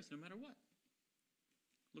of the earth no matter what.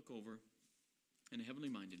 Look over in a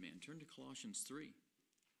heavenly-minded man. Turn to Colossians 3.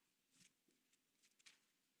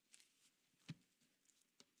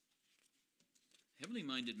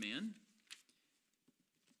 Heavenly-minded man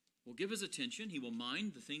will give his attention. He will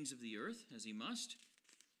mind the things of the earth as he must.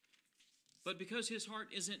 But because his heart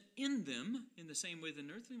isn't in them in the same way that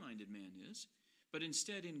an earthly-minded man is, but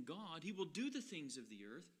instead in God, he will do the things of the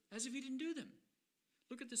earth as if he didn't do them.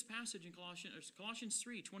 Look at this passage in Colossians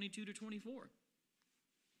 3, 22 to 24.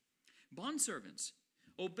 Bondservants,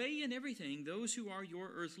 Obey in everything those who are your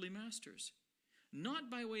earthly masters, not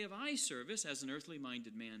by way of eye service, as an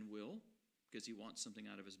earthly-minded man will, because he wants something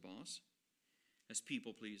out of his boss, as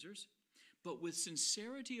people pleasers, but with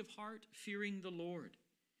sincerity of heart, fearing the Lord.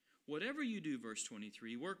 Whatever you do, verse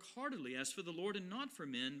 23, work heartily as for the Lord and not for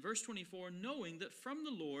men. Verse 24, knowing that from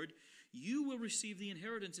the Lord you will receive the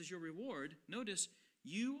inheritance as your reward. Notice,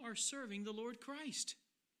 you are serving the Lord Christ.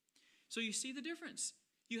 So you see the difference.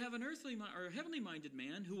 You have an earthly or a heavenly-minded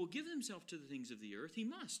man who will give himself to the things of the earth. He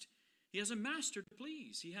must. He has a master to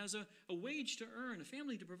please. He has a wage to earn, a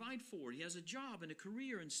family to provide for. He has a job and a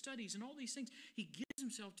career and studies and all these things. He gives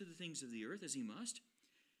himself to the things of the earth as he must,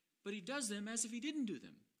 but he does them as if he didn't do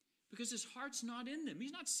them, because his heart's not in them.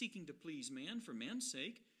 He's not seeking to please man for man's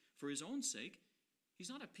sake, for his own sake. He's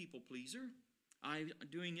not a people pleaser,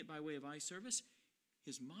 doing it by way of eye service.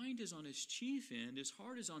 His mind is on his chief end. His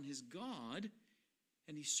heart is on his God,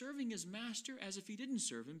 and he's serving his master as if he didn't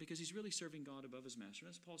serve him, because he's really serving God above his master.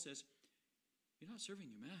 And as Paul says, you're not serving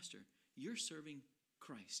your master. You're serving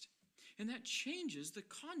Christ. And that changes the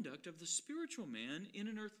conduct of the spiritual man in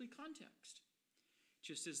an earthly context,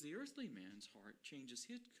 just as the earthly man's heart changes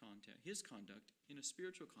his conduct in a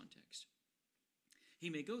spiritual context. He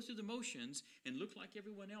may go through the motions and look like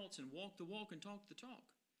everyone else and walk the walk and talk the talk,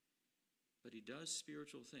 but he does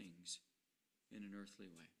spiritual things in an earthly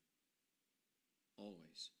way,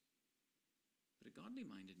 always. But a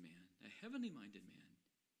godly-minded man, a heavenly-minded man,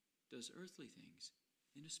 does earthly things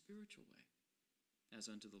in a spiritual way, as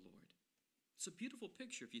unto the Lord. It's a beautiful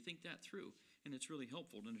picture if you think that through, and it's really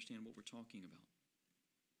helpful to understand what we're talking about.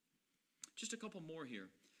 Just a couple more here.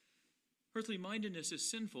 Earthly-mindedness is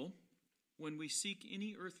sinful when we seek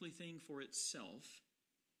any earthly thing for itself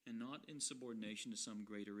and not in subordination to some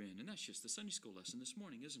greater end. And that's just the Sunday school lesson this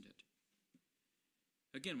morning, isn't it?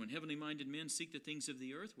 Again, when heavenly-minded men seek the things of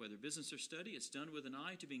the earth, whether business or study, it's done with an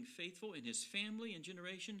eye to being faithful in his family and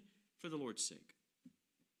generation for the Lord's sake.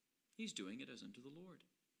 He's doing it as unto the Lord.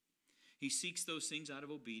 He seeks those things out of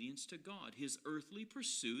obedience to God. His earthly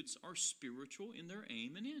pursuits are spiritual in their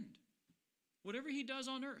aim and end. Whatever he does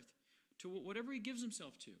on earth, to whatever he gives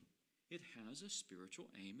himself to, it has a spiritual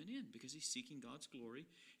aim and end, because he's seeking God's glory,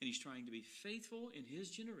 and he's trying to be faithful in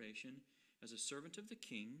his generation as a servant of the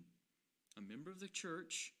King, a member of the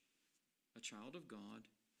church, a child of God,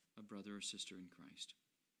 a brother or sister in Christ.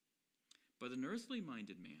 But an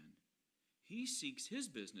earthly-minded man, he seeks his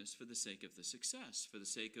business for the sake of the success, for the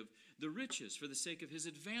sake of the riches, for the sake of his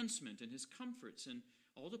advancement and his comforts and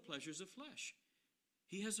all the pleasures of flesh.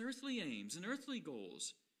 He has earthly aims and earthly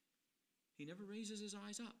goals. He never raises his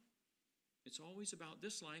eyes up. It's always about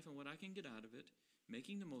this life and what I can get out of it,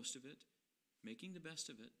 making the most of it, making the best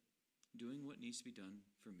of it, doing what needs to be done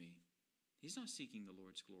for me. He's not seeking the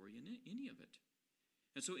Lord's glory in any of it.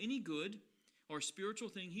 And so any good or spiritual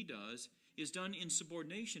thing he does is done in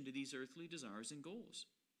subordination to these earthly desires and goals.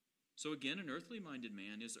 So again, an earthly-minded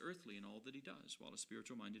man is earthly in all that he does, while a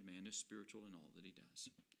spiritual-minded man is spiritual in all that he does.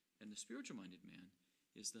 And the spiritual-minded man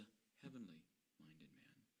is the heavenly-minded man.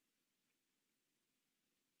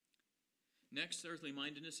 Next,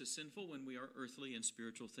 earthly-mindedness is sinful when we are earthly in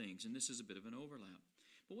spiritual things, and this is a bit of an overlap.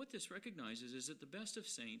 But what this recognizes is that the best of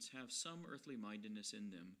saints have some earthly-mindedness in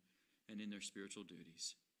them and in their spiritual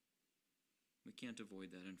duties. We can't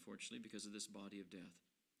avoid that, unfortunately, because of this body of death.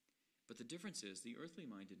 But the difference is the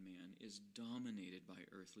earthly-minded man is dominated by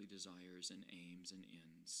earthly desires and aims and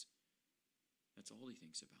ends. That's all he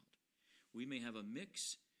thinks about. We may have a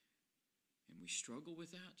mix, and we struggle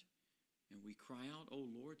with that, and we cry out, "Oh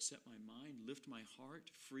Lord, set my mind, lift my heart,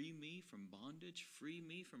 free me from bondage, free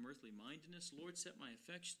me from earthly-mindedness. Lord, set my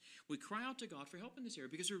affections." We cry out to God for help in this area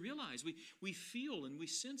because we realize we feel and we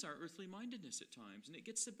sense our earthly-mindedness at times, and it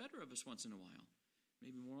gets the better of us once in a while,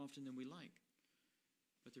 maybe more often than we like.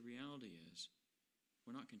 But the reality is,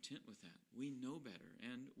 we're not content with that. We know better,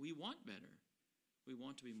 and we want better. We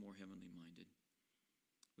want to be more heavenly-minded.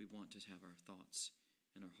 We want to have our thoughts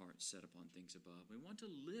and our hearts set upon things above. We want to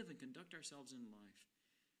live and conduct ourselves in life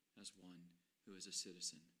as one who is a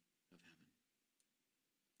citizen of heaven.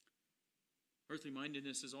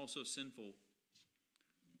 Earthly-mindedness is also sinful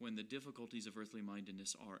when the difficulties of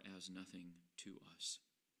earthly-mindedness are as nothing to us.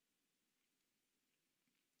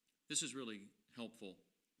 This is really helpful.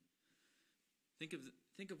 Think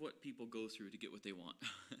of what people go through to get what they want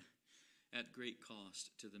at great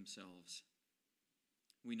cost to themselves.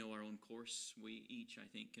 We know our own course. We each, I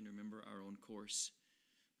think, can remember our own course,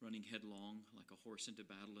 running headlong like a horse into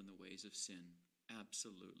battle in the ways of sin,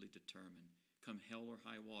 absolutely determined. Come hell or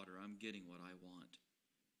high water, I'm getting what I want,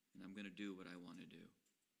 and I'm going to do what I want to do.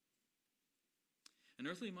 An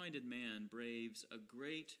earthly-minded man braves a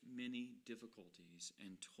great many difficulties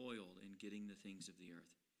and toil in getting the things of the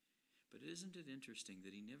earth. But isn't it interesting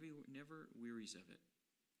that he never wearies of it?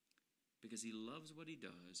 Because he loves what he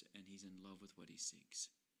does, and he's in love with what he seeks.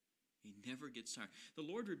 He never gets tired. The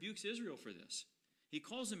Lord rebukes Israel for this. He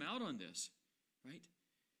calls them out on this, right?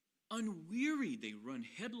 Unwearied, they run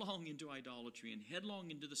headlong into idolatry and headlong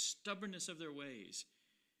into the stubbornness of their ways.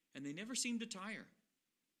 And they never seem to tire.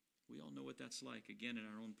 We all know what that's like, again, in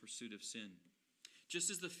our own pursuit of sin. Just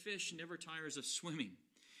as the fish never tires of swimming,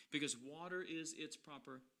 because water is its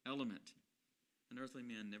proper element. An earthly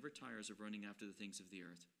man never tires of running after the things of the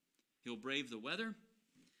earth. He'll brave the weather.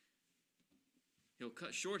 He'll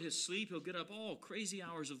cut short his sleep. He'll get up all crazy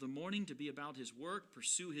hours of the morning to be about his work,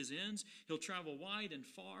 pursue his ends. He'll travel wide and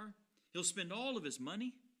far. He'll spend all of his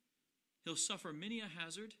money. He'll suffer many a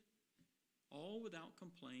hazard, all without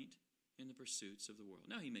complaint in the pursuits of the world.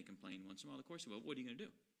 Now, he may complain once in a while, of course. Well, what are you going to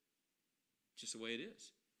do? It's just the way it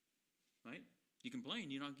is, right? You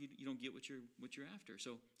complain, you don't get what you're after.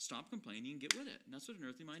 So stop complaining and get with it. And that's what an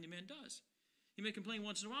earthly-minded man does. He may complain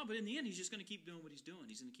once in a while, but in the end, he's just going to keep doing what he's doing.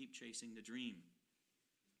 He's going to keep chasing the dream.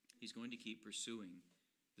 He's going to keep pursuing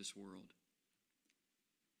this world.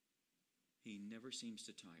 He never seems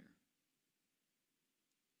to tire.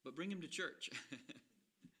 But bring him to church.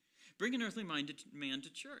 Bring an earthly-minded man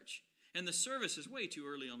to church. And the service is way too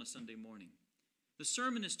early on a Sunday morning. The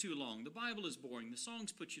sermon is too long. The Bible is boring. The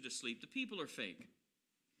songs put you to sleep. The people are fake.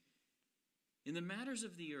 In the matters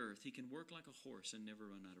of the earth, he can work like a horse and never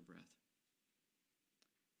run out of breath.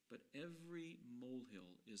 But every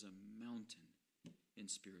molehill is a mountain in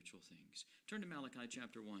spiritual things. Turn to Malachi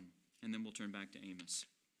chapter 1, and then we'll turn back to Amos.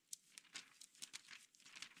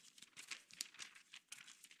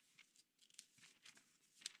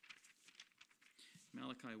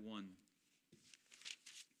 Malachi 1.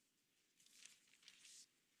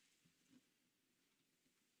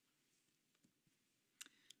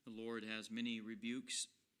 The Lord has many rebukes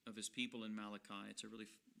of his people in Malachi. It's a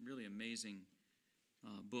really amazing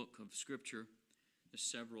book of Scripture. There's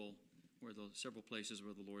several places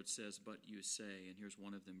where the Lord says, "But you say," and here's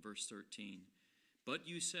one of them, verse 13. "But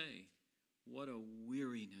you say, what a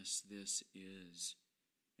weariness this is,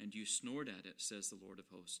 and you snort at it, says the Lord of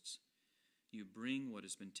hosts. You bring what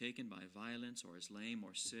has been taken by violence or is lame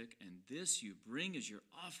or sick, and this you bring as your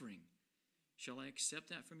offering. Shall I accept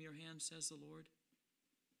that from your hand, says the Lord?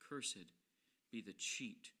 Cursed be the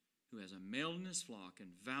cheat who has a male in his flock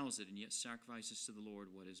and vows it and yet sacrifices to the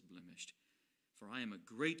Lord what is blemished. For I am a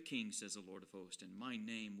great king, says the Lord of hosts, and my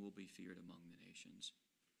name will be feared among the nations."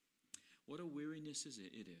 What a weariness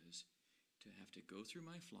it is to have to go through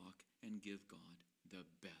my flock and give God the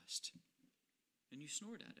best. And you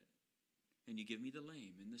snort at it. And you give me the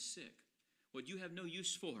lame and the sick, what you have no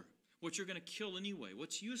use for, what you're going to kill anyway,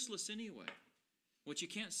 what's useless anyway, what you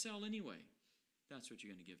can't sell anyway. That's what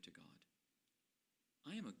you're going to give to God.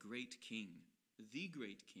 I am a great king, the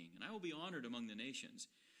great king, and I will be honored among the nations.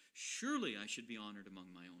 Surely I should be honored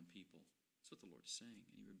among my own people. That's what the Lord is saying,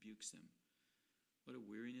 and he rebukes them. What a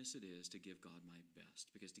weariness it is to give God my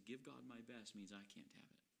best, because to give God my best means I can't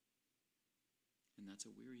have it. And that's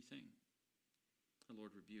a weary thing. The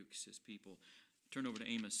Lord rebukes his people. Turn over to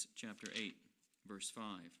Amos chapter 8, verse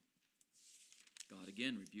 5. God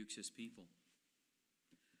again rebukes his people.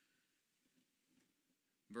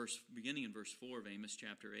 Beginning in verse 4 of Amos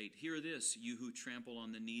chapter 8. "Hear this, you who trample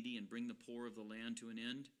on the needy and bring the poor of the land to an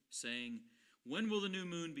end, saying, when will the new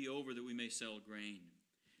moon be over that we may sell grain,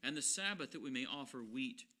 and the Sabbath that we may offer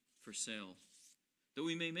wheat for sale, that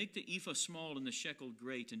we may make the ephah small and the shekel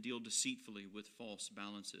great and deal deceitfully with false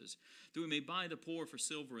balances, that we may buy the poor for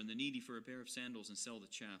silver and the needy for a pair of sandals and sell the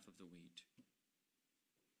chaff of the wheat."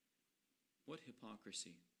 What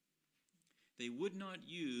hypocrisy! They would not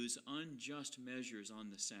use unjust measures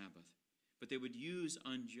on the Sabbath, but they would use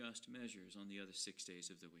unjust measures on the other 6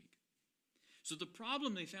 days of the week. So the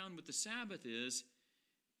problem they found with the Sabbath is,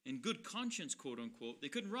 in good conscience, quote unquote, they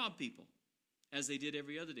couldn't rob people as they did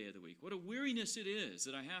every other day of the week. What a weariness it is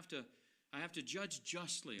that I have to judge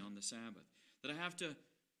justly on the Sabbath, that I have to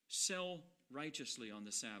sell righteously on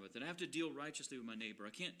the Sabbath, that I have to deal righteously with my neighbor.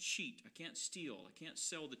 I can't cheat, I can't steal, I can't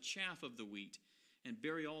sell the chaff of the wheat and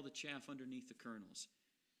bury all the chaff underneath the kernels,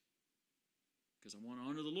 because I want to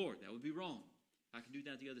honor the Lord. That would be wrong. I can do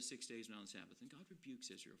that the other 6 days on the Sabbath. And God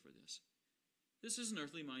rebukes Israel for this. This is an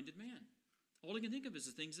earthly-minded man. All he can think of is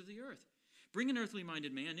the things of the earth. Bring an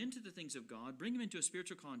earthly-minded man into the things of God, bring him into a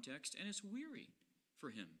spiritual context, and it's weary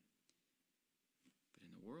for him. But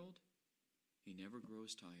in the world, he never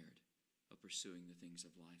grows tired of pursuing the things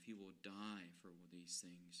of life. He will die for these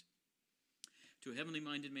things. To a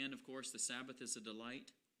heavenly-minded man, of course, the Sabbath is a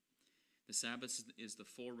delight. The Sabbath is the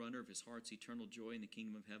forerunner of his heart's eternal joy in the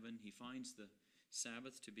kingdom of heaven. He finds the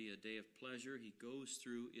Sabbath to be a day of pleasure. He goes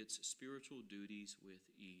through its spiritual duties with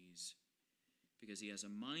ease because he has a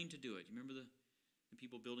mind to do it. You remember the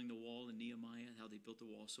people building the wall in Nehemiah, how they built the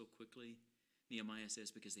wall so quickly? Nehemiah says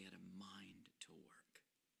because they had a mind to work.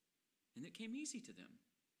 And it came easy to them,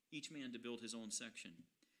 each man to build his own section.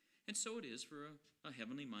 And so it is for a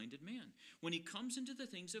heavenly-minded man. When he comes into the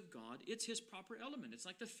things of God, it's his proper element. It's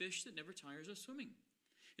like the fish that never tires of swimming.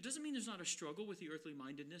 It doesn't mean there's not a struggle with the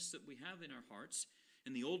earthly-mindedness that we have in our hearts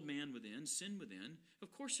and the old man within, sin within.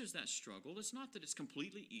 Of course there's that struggle. It's not that it's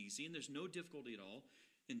completely easy and there's no difficulty at all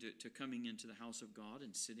to coming into the house of God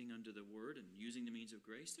and sitting under the word and using the means of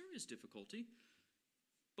grace. There is difficulty.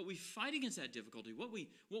 But we fight against that difficulty.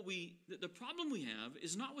 The problem we have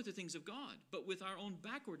is not with the things of God, but with our own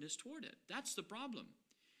backwardness toward it. That's the problem.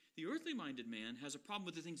 The earthly-minded man has a problem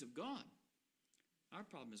with the things of God. Our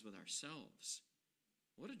problem is with ourselves.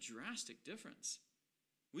 What a drastic difference.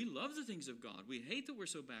 We love the things of God. We hate that we're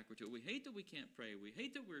so backward to it. We hate that we can't pray. We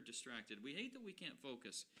hate that we're distracted. We hate that we can't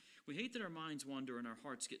focus. We hate that our minds wander and our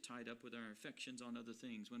hearts get tied up with our affections on other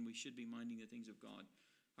things when we should be minding the things of God.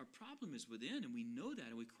 Our problem is within, and we know that,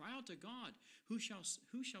 and we cry out to God, who shall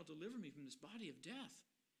deliver me from this body of death?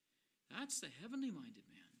 That's the heavenly-minded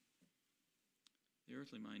man. The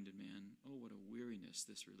earthly-minded man, oh, what a weariness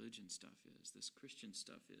this religion stuff is, this Christian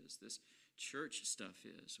stuff is, this church stuff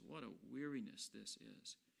is. What a weariness this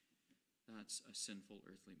is. That's a sinful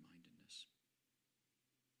earthly-mindedness.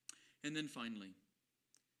 And then finally,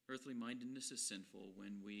 earthly-mindedness is sinful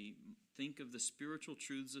when we think of the spiritual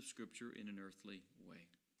truths of Scripture in an earthly way.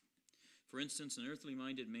 For instance, an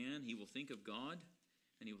earthly-minded man, he will think of God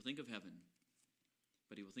and he will think of heaven.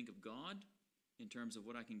 But he will think of God in terms of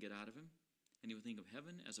what I can get out of him. And he will think of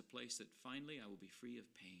heaven as a place that finally I will be free of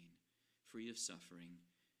pain, free of suffering,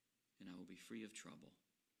 and I will be free of trouble.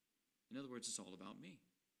 In other words, it's all about me.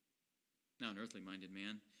 Now, an earthly-minded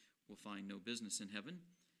man will find no business in heaven.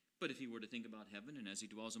 But if he were to think about heaven, and as he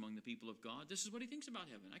dwells among the people of God, this is what he thinks about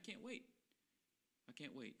heaven. I can't wait. I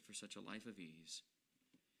can't wait for such a life of ease.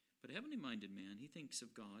 But a heavenly-minded man, he thinks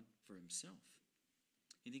of God for himself.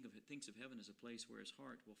 He thinks of heaven as a place where his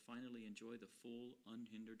heart will finally enjoy the full,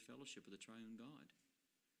 unhindered fellowship of the triune God.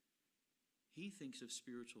 He thinks of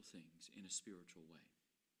spiritual things in a spiritual way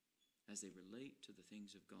as they relate to the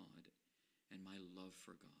things of God and my love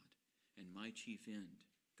for God and my chief end,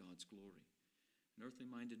 God's glory. An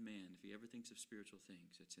earthly-minded man, if he ever thinks of spiritual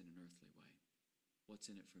things, it's in an earthly way.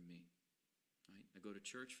 What's in it for me? Right? I go to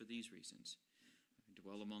church for these reasons. I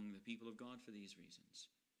dwell among the people of God for these reasons.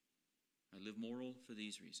 I live moral for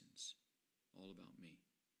these reasons. All about me.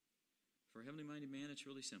 For a heavenly-minded man, it's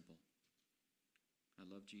really simple. I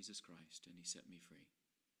love Jesus Christ, and he set me free.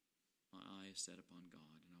 My eye is set upon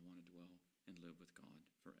God, and I want to dwell and live with God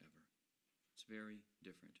forever. It's very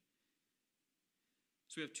different.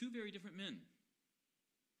 So we have two very different men.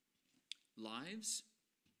 Lives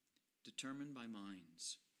determined by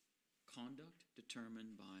minds. Conduct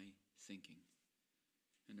determined by thinking.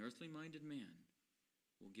 An earthly-minded man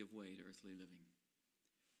will give way to earthly living.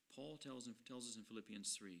 Paul tells us in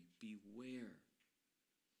Philippians 3, beware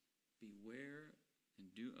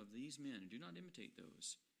of these men, and do not imitate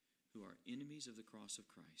those who are enemies of the cross of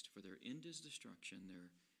Christ, for their end is destruction,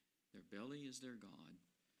 their belly is their God,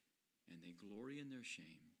 and they glory in their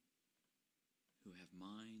shame, who have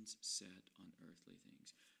minds set on earthly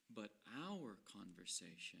things. But our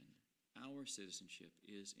conversation, our citizenship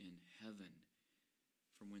is in heaven,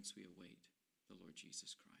 from whence we await the Lord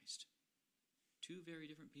Jesus Christ. Two very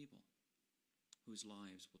different people whose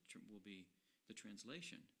lives will be the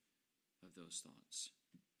translation of those thoughts.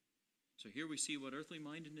 So here we see what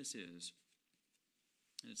earthly-mindedness is,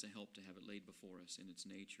 and it's a help to have it laid before us in its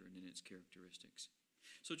nature and in its characteristics.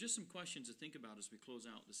 So just some questions to think about as we close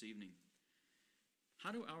out this evening.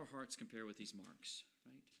 How do our hearts compare with these marks,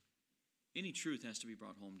 right? Any truth has to be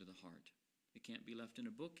brought home to the heart. It can't be left in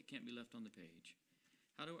a book. It can't be left on the page.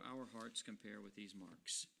 How do our hearts compare with these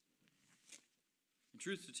marks? In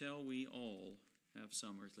truth to tell, we all have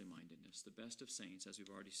some earthly-mindedness. The best of saints, as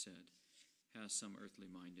we've already said, has some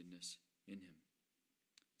earthly-mindedness in him.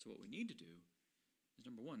 So what we need to do is,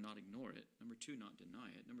 number one, not ignore it. Number two, not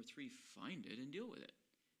deny it. Number three, find it and deal with it.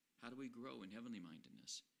 How do we grow in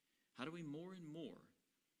heavenly-mindedness? How do we more and more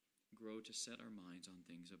grow to set our minds on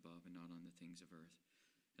things above and not on the things of earth,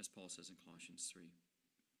 as Paul says in Colossians 3?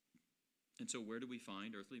 And so where do we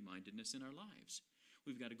find earthly-mindedness in our lives?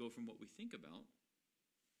 We've got to go from what we think about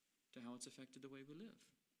to how it's affected the way we live.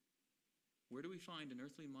 Where do we find an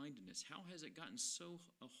earthly-mindedness? How has it gotten so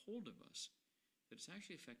a hold of us that it's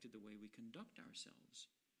actually affected the way we conduct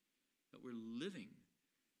ourselves. That we're living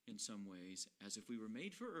in some ways as if we were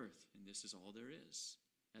made for earth, and this is all there is,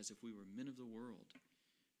 as if we were men of the world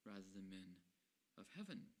rather than men of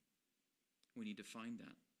heaven. We need to find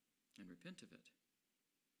that and repent of it.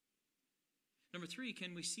 Number 3,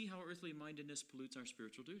 can we see how earthly-mindedness pollutes our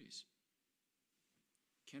spiritual duties?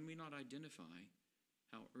 Can we not identify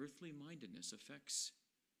how earthly-mindedness affects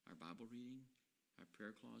our Bible reading, our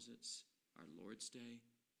prayer closets, our Lord's Day?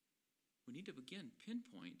 We need to, again,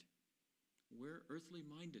 pinpoint where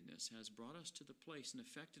earthly-mindedness has brought us to the place and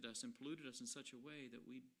affected us and polluted us in such a way that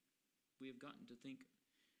we have gotten to think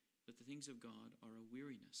that the things of God are a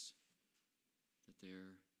weariness, that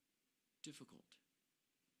they're difficult.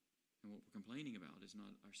 And what we're complaining about is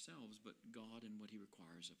not ourselves, but God and what He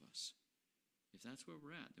requires of us. If that's where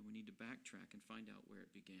we're at, then we need to backtrack and find out where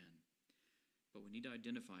it began. But we need to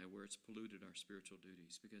identify where it's polluted our spiritual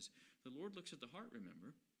duties, because the Lord looks at the heart,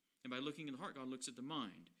 remember? And by looking at the heart, God looks at the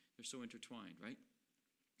mind. They're so intertwined, right?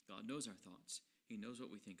 God knows our thoughts. He knows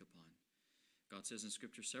what we think upon. God says in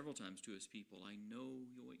Scripture several times to His people, I know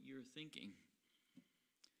what you're thinking.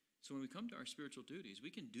 So when we come to our spiritual duties,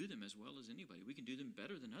 we can do them as well as anybody. We can do them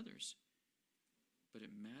better than others. But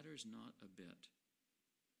it matters not a bit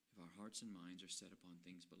if our hearts and minds are set upon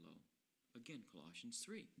things below. Again, Colossians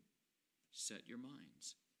 3. Set your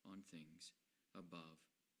minds on things above.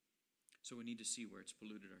 So we need to see where it's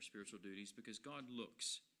polluted our spiritual duties, because God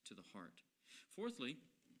looks to the heart. Fourthly,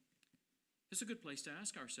 it's a good place to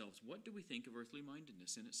ask ourselves, what do we think of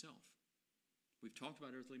earthly-mindedness in itself? We've talked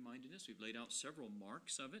about earthly-mindedness. We've laid out several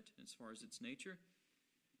marks of it as far as its nature.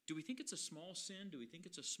 Do we think it's a small sin? Do we think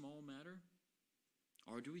it's a small matter?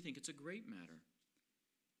 Or do we think it's a great matter?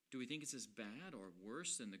 Do we think it's as bad or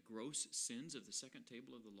worse than the gross sins of the second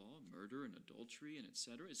table of the law, murder and adultery and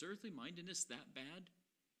etc.? Is earthly-mindedness that bad?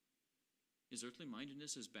 Is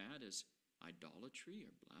earthly-mindedness as bad as idolatry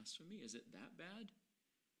or blasphemy? Is it that bad?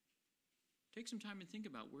 Take some time and think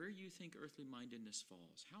about where you think earthly-mindedness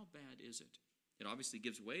falls. How bad is it? It obviously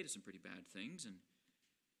gives way to some pretty bad things,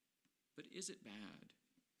 but is it bad?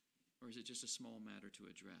 Or is it just a small matter to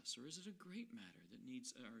address? Or is it a great matter that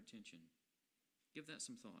needs our attention? Give that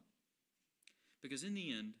some thought. Because in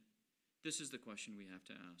the end, this is the question we have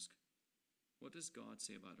to ask. What does God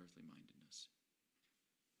say about earthly-mindedness?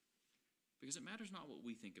 Because it matters not what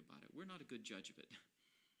we think about it. We're not a good judge of it,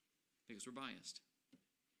 because we're biased.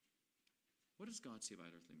 What does God say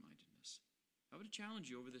about earthly-mindedness? I would challenge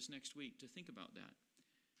you over this next week to think about that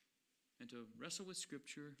and to wrestle with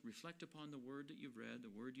Scripture, reflect upon the Word that you've read,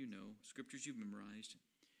 the Word you know, Scriptures you've memorized.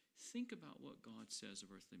 Think about what God says of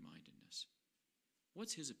earthly-mindedness.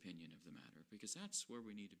 What's His opinion of the matter? Because that's where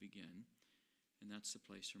we need to begin, and that's the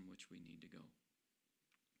place from which we need to go.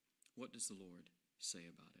 What does the Lord say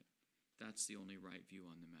about it? That's the only right view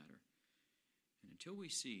on the matter. And until we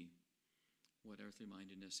see what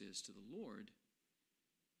earthly-mindedness is to the Lord,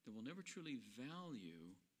 then we'll never truly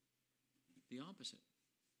value the opposite,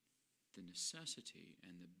 the necessity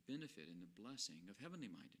and the benefit and the blessing of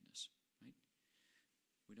heavenly-mindedness, right?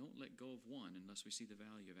 We don't let go of one unless we see the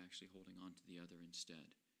value of actually holding on to the other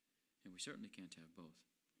instead. And we certainly can't have both.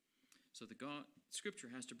 So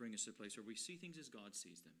Scripture has to bring us to a place where we see things as God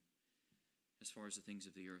sees them, as far as the things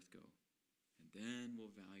of the earth go. And then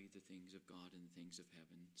we'll value the things of God and the things of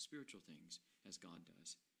heaven, spiritual things, as God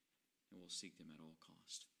does. And we'll seek them at all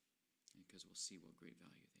cost, because we'll see what great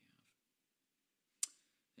value they have.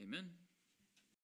 Amen.